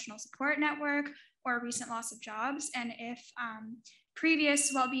emotional support network or recent loss of jobs, and if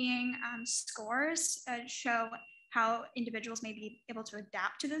previous well-being scores show how individuals may be able to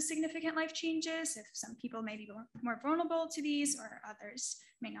adapt to those significant life changes, if some people may be more vulnerable to these or others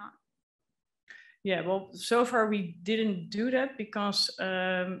may not. Yeah, well, so far we didn't do that because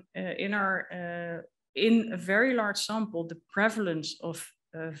in a very large sample, the prevalence of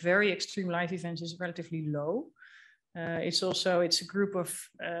very extreme life events is relatively low. It's a group of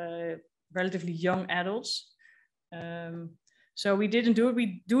relatively young adults. So we didn't do it.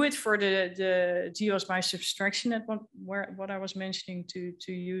 We do it for the GWAS by subtraction, at what I was mentioning,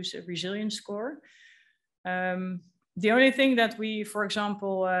 to use a resilience score. The only thing that we, for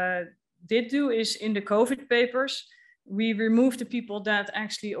example, did do is in the COVID papers, we removed the people that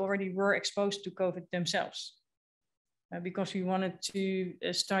actually already were exposed to COVID themselves, because we wanted to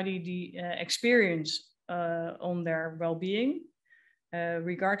study the experience on their well-being,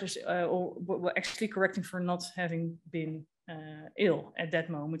 regardless, or actually correcting for not having been ill at that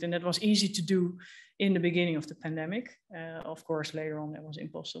moment. And that was easy to do in the beginning of the pandemic. Of course, later on that was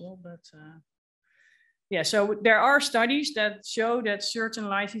impossible, but yeah, so there are studies that show that certain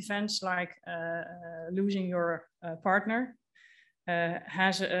life events like losing your partner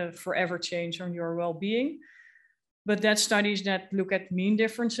has a forever change on your well-being. But that's studies that look at mean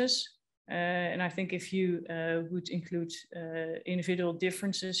differences. And I think if you would include individual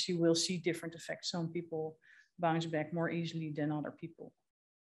differences, you will see different effects. Some people bounce back more easily than other people.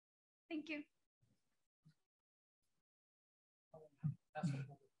 Thank you.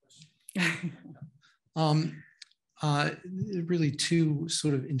 Really two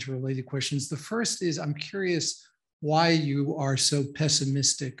sort of interrelated questions. The first is, I'm curious why you are so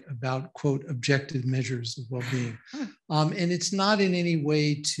pessimistic about, quote, objective measures of well-being. And it's not in any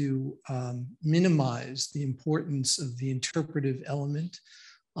way to minimize the importance of the interpretive element.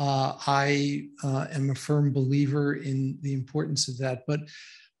 I am a firm believer in the importance of that. But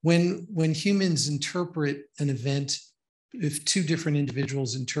when humans interpret an event, if two different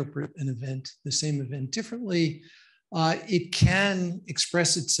individuals interpret an event, the same event differently, it can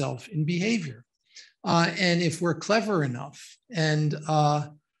express itself in behavior. And if we're clever enough and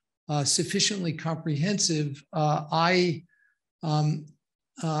sufficiently comprehensive, I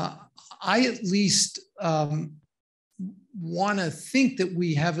at least want to think that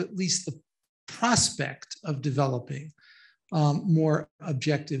we have at least the prospect of developing more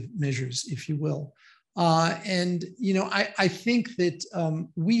objective measures, if you will. And, you know, I think that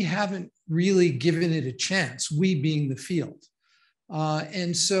we haven't really given it a chance, we being the field.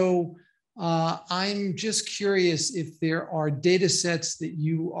 And so I'm just curious if there are data sets that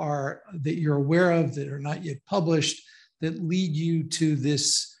you're aware of that are not yet published that lead you to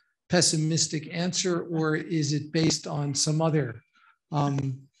this pessimistic answer, or is it based on some other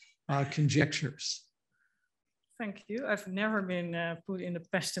conjectures? Thank you. I've never been put in a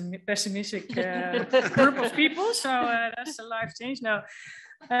pessimistic group of people, so that's a life change. No,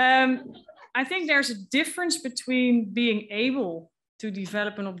 I think there's a difference between being able to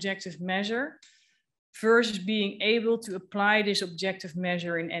develop an objective measure versus being able to apply this objective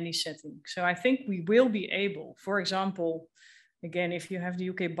measure in any setting. So I think we will be able, for example, again, if you have the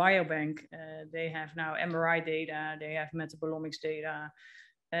UK Biobank, they have now MRI data, they have metabolomics data.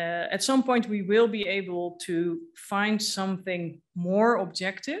 At some point, we will be able to find something more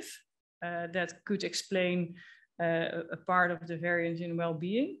objective that could explain a part of the variance in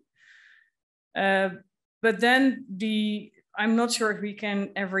well-being. But then I'm not sure if we can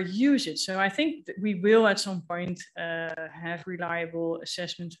ever use it. So I think that we will at some point have reliable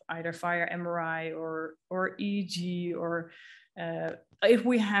assessment either via MRI or EEG, or if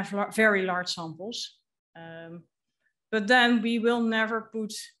we have very large samples. But then we will never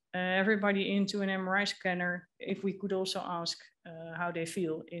put everybody into an MRI scanner if we could also ask how they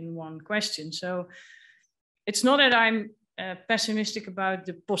feel in one question. So it's not that I'm pessimistic about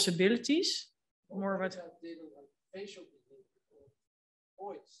the possibilities, more about facial behavior,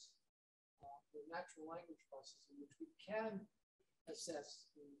 or voice, the natural language processing, which we can assess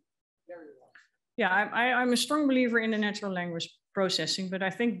in very large. Yeah, I'm a strong believer in the natural language processing, but I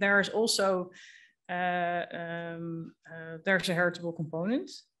think there's also there's a heritable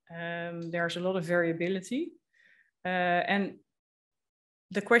component. There's a lot of variability. And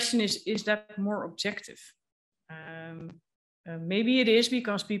the question is that more objective? Maybe it is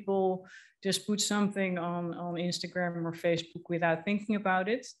because people just put something on Instagram or Facebook without thinking about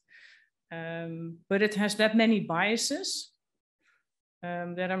it. But it has that many biases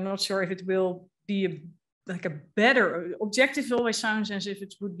that I'm not sure if it will be like a better, objective always sounds as if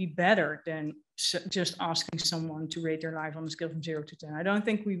it would be better than just asking someone to rate their life on a scale from 0 to 10. I don't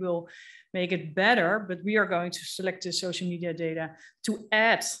think we will make it better, but we are going to select the social media data to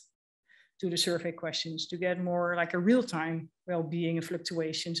add to the survey questions to get more like a real-time well-being and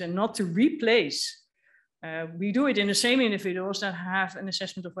fluctuations, and not to replace. We do it in the same individuals that have an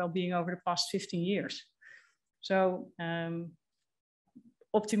assessment of well-being over the past 15 years. So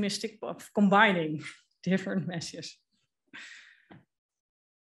optimistic of combining different measures.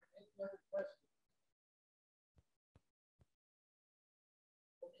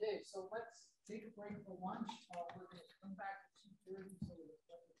 Okay, so let's take a break for lunch. We're going to come back at 2:30.